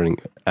Trotman's wondering,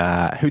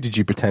 who did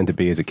you pretend to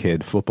be as a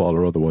kid, football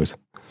or otherwise?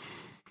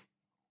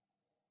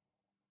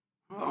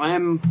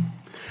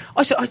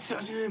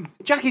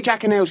 Jackie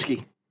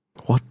Jakanowski.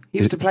 What? He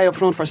used to play up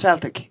front for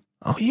Celtic.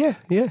 Oh, yeah.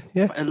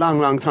 A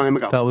long time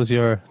ago. That was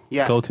your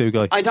go-to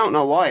guy? I don't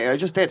know why, I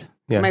just did.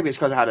 Yeah. Maybe it's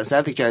because I had a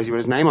Celtic jersey with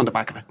his name on the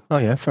back of it. Oh,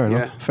 yeah, fair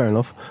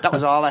enough. That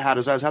was all I had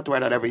as well. I had to wear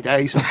that every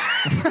day, so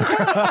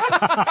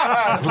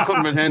I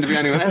couldn't pretend to be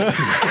anyone else.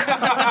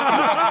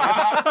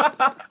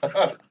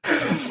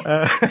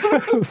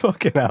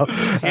 Fucking hell.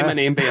 Him and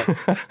Ian Beale.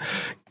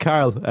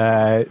 Carl,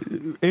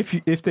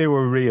 if they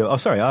were real... Oh,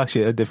 sorry,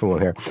 actually, a different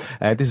one here.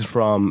 This is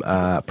from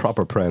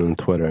Proper Pren on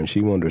Twitter, and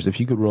she wonders, if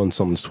you could run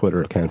someone's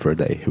Twitter account for a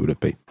day, who would it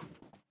be?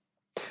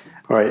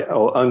 Right,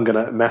 I'm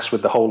going to mess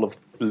with the whole of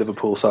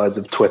Liverpool sides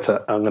of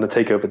Twitter. I'm going to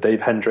take over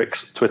Dave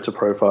Hendrick's Twitter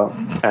profile,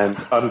 and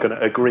I'm going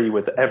to agree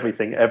with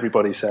everything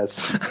everybody says.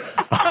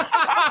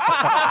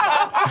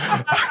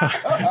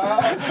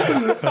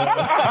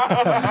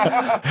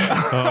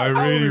 I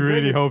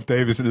really hope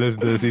Dave isn't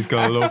listening to this. He's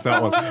going to love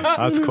that one.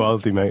 That's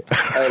quality, mate.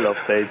 I love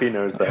Dave. He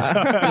knows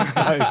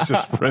that. It's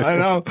just brilliant. I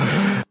know.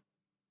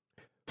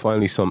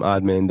 Finally, some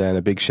admin then.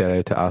 A big shout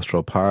out to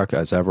Astro Park,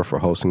 as ever, for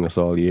hosting us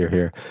all year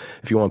here.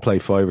 If you want to play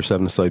 5 or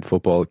 7-a-side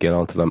football, get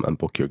onto them and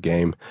book your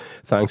game.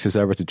 Thanks as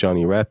ever to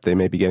Johnny Rep. They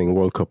may be getting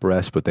World Cup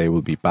rest, but they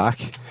will be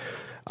back.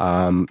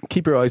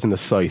 Keep your eyes on the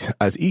site,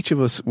 as each of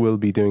us will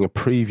be doing a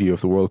preview of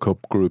the World Cup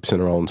groups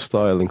in our own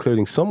style,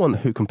 including someone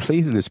who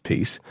completed his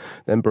piece,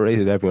 then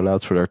berated everyone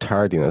else for their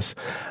tardiness,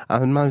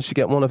 and managed to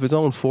get one of his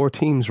own 4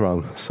 teams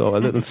wrong. So a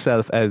little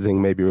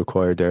self-editing may be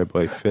required there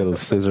by Phil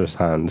Scissors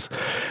Hands.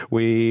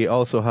 We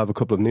also have a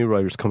couple of new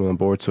writers coming on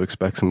board, so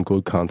expect some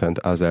good content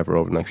as ever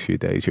over the next few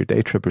days. Your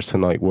day trippers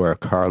tonight were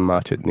Carl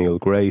Matchett, Neil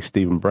Gray,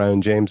 Stephen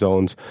Brown, James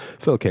Owens,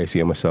 Phil Casey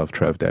and myself,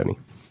 Trev Downey.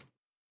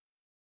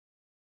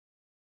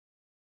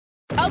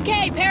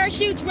 Okay,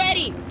 parachutes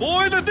ready.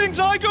 Boy, the things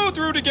I go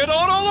through to get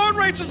auto loan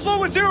rates as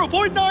low as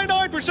 0.99%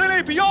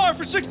 APR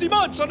for 60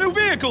 months on new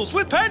vehicles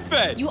with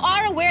PenFed. You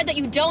are aware that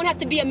you don't have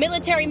to be a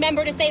military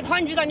member to save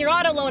hundreds on your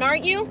auto loan,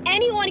 aren't you?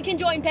 Anyone can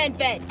join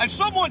PenFed. As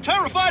someone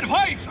terrified of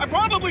heights, I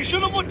probably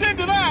should have looked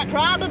into that.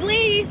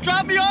 Probably.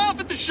 Drop me off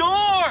at the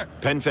shore.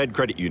 PenFed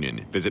Credit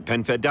Union. Visit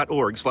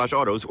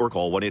PenFed.org/autos or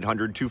call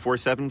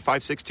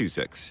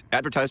 1-800-247-5626.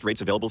 Advertised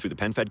rates available through the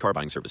PenFed car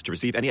buying service. To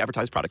receive any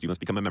advertised product, you must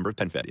become a member of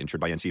PenFed, insured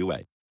by NCUA.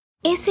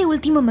 Ese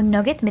último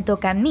McNugget me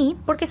toca a mí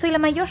porque soy la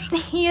mayor.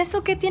 ¿Y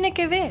eso qué tiene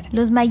que ver?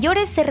 Los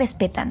mayores se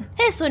respetan.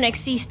 Eso no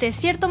existe,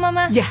 ¿cierto,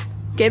 mamá? Ya,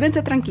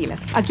 quédense tranquilas.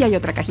 Aquí hay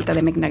otra cajita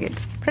de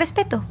McNuggets.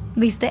 Respeto,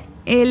 ¿viste?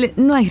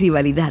 No hay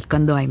rivalidad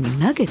cuando hay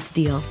McNuggets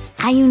deal.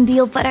 Hay un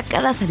deal para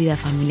cada salida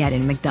familiar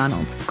en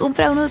McDonald's.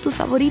 Compra uno de tus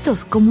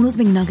favoritos, como unos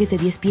McNuggets de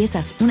 10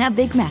 piezas, una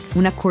Big Mac,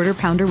 una Quarter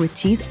Pounder with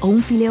cheese o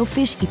un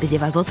Filet-O-Fish y te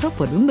llevas otro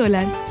por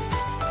 $1.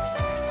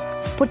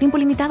 Por tiempo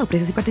limitado,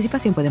 precios y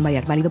participación pueden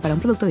variar. Válido para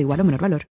un producto de igual o menor valor.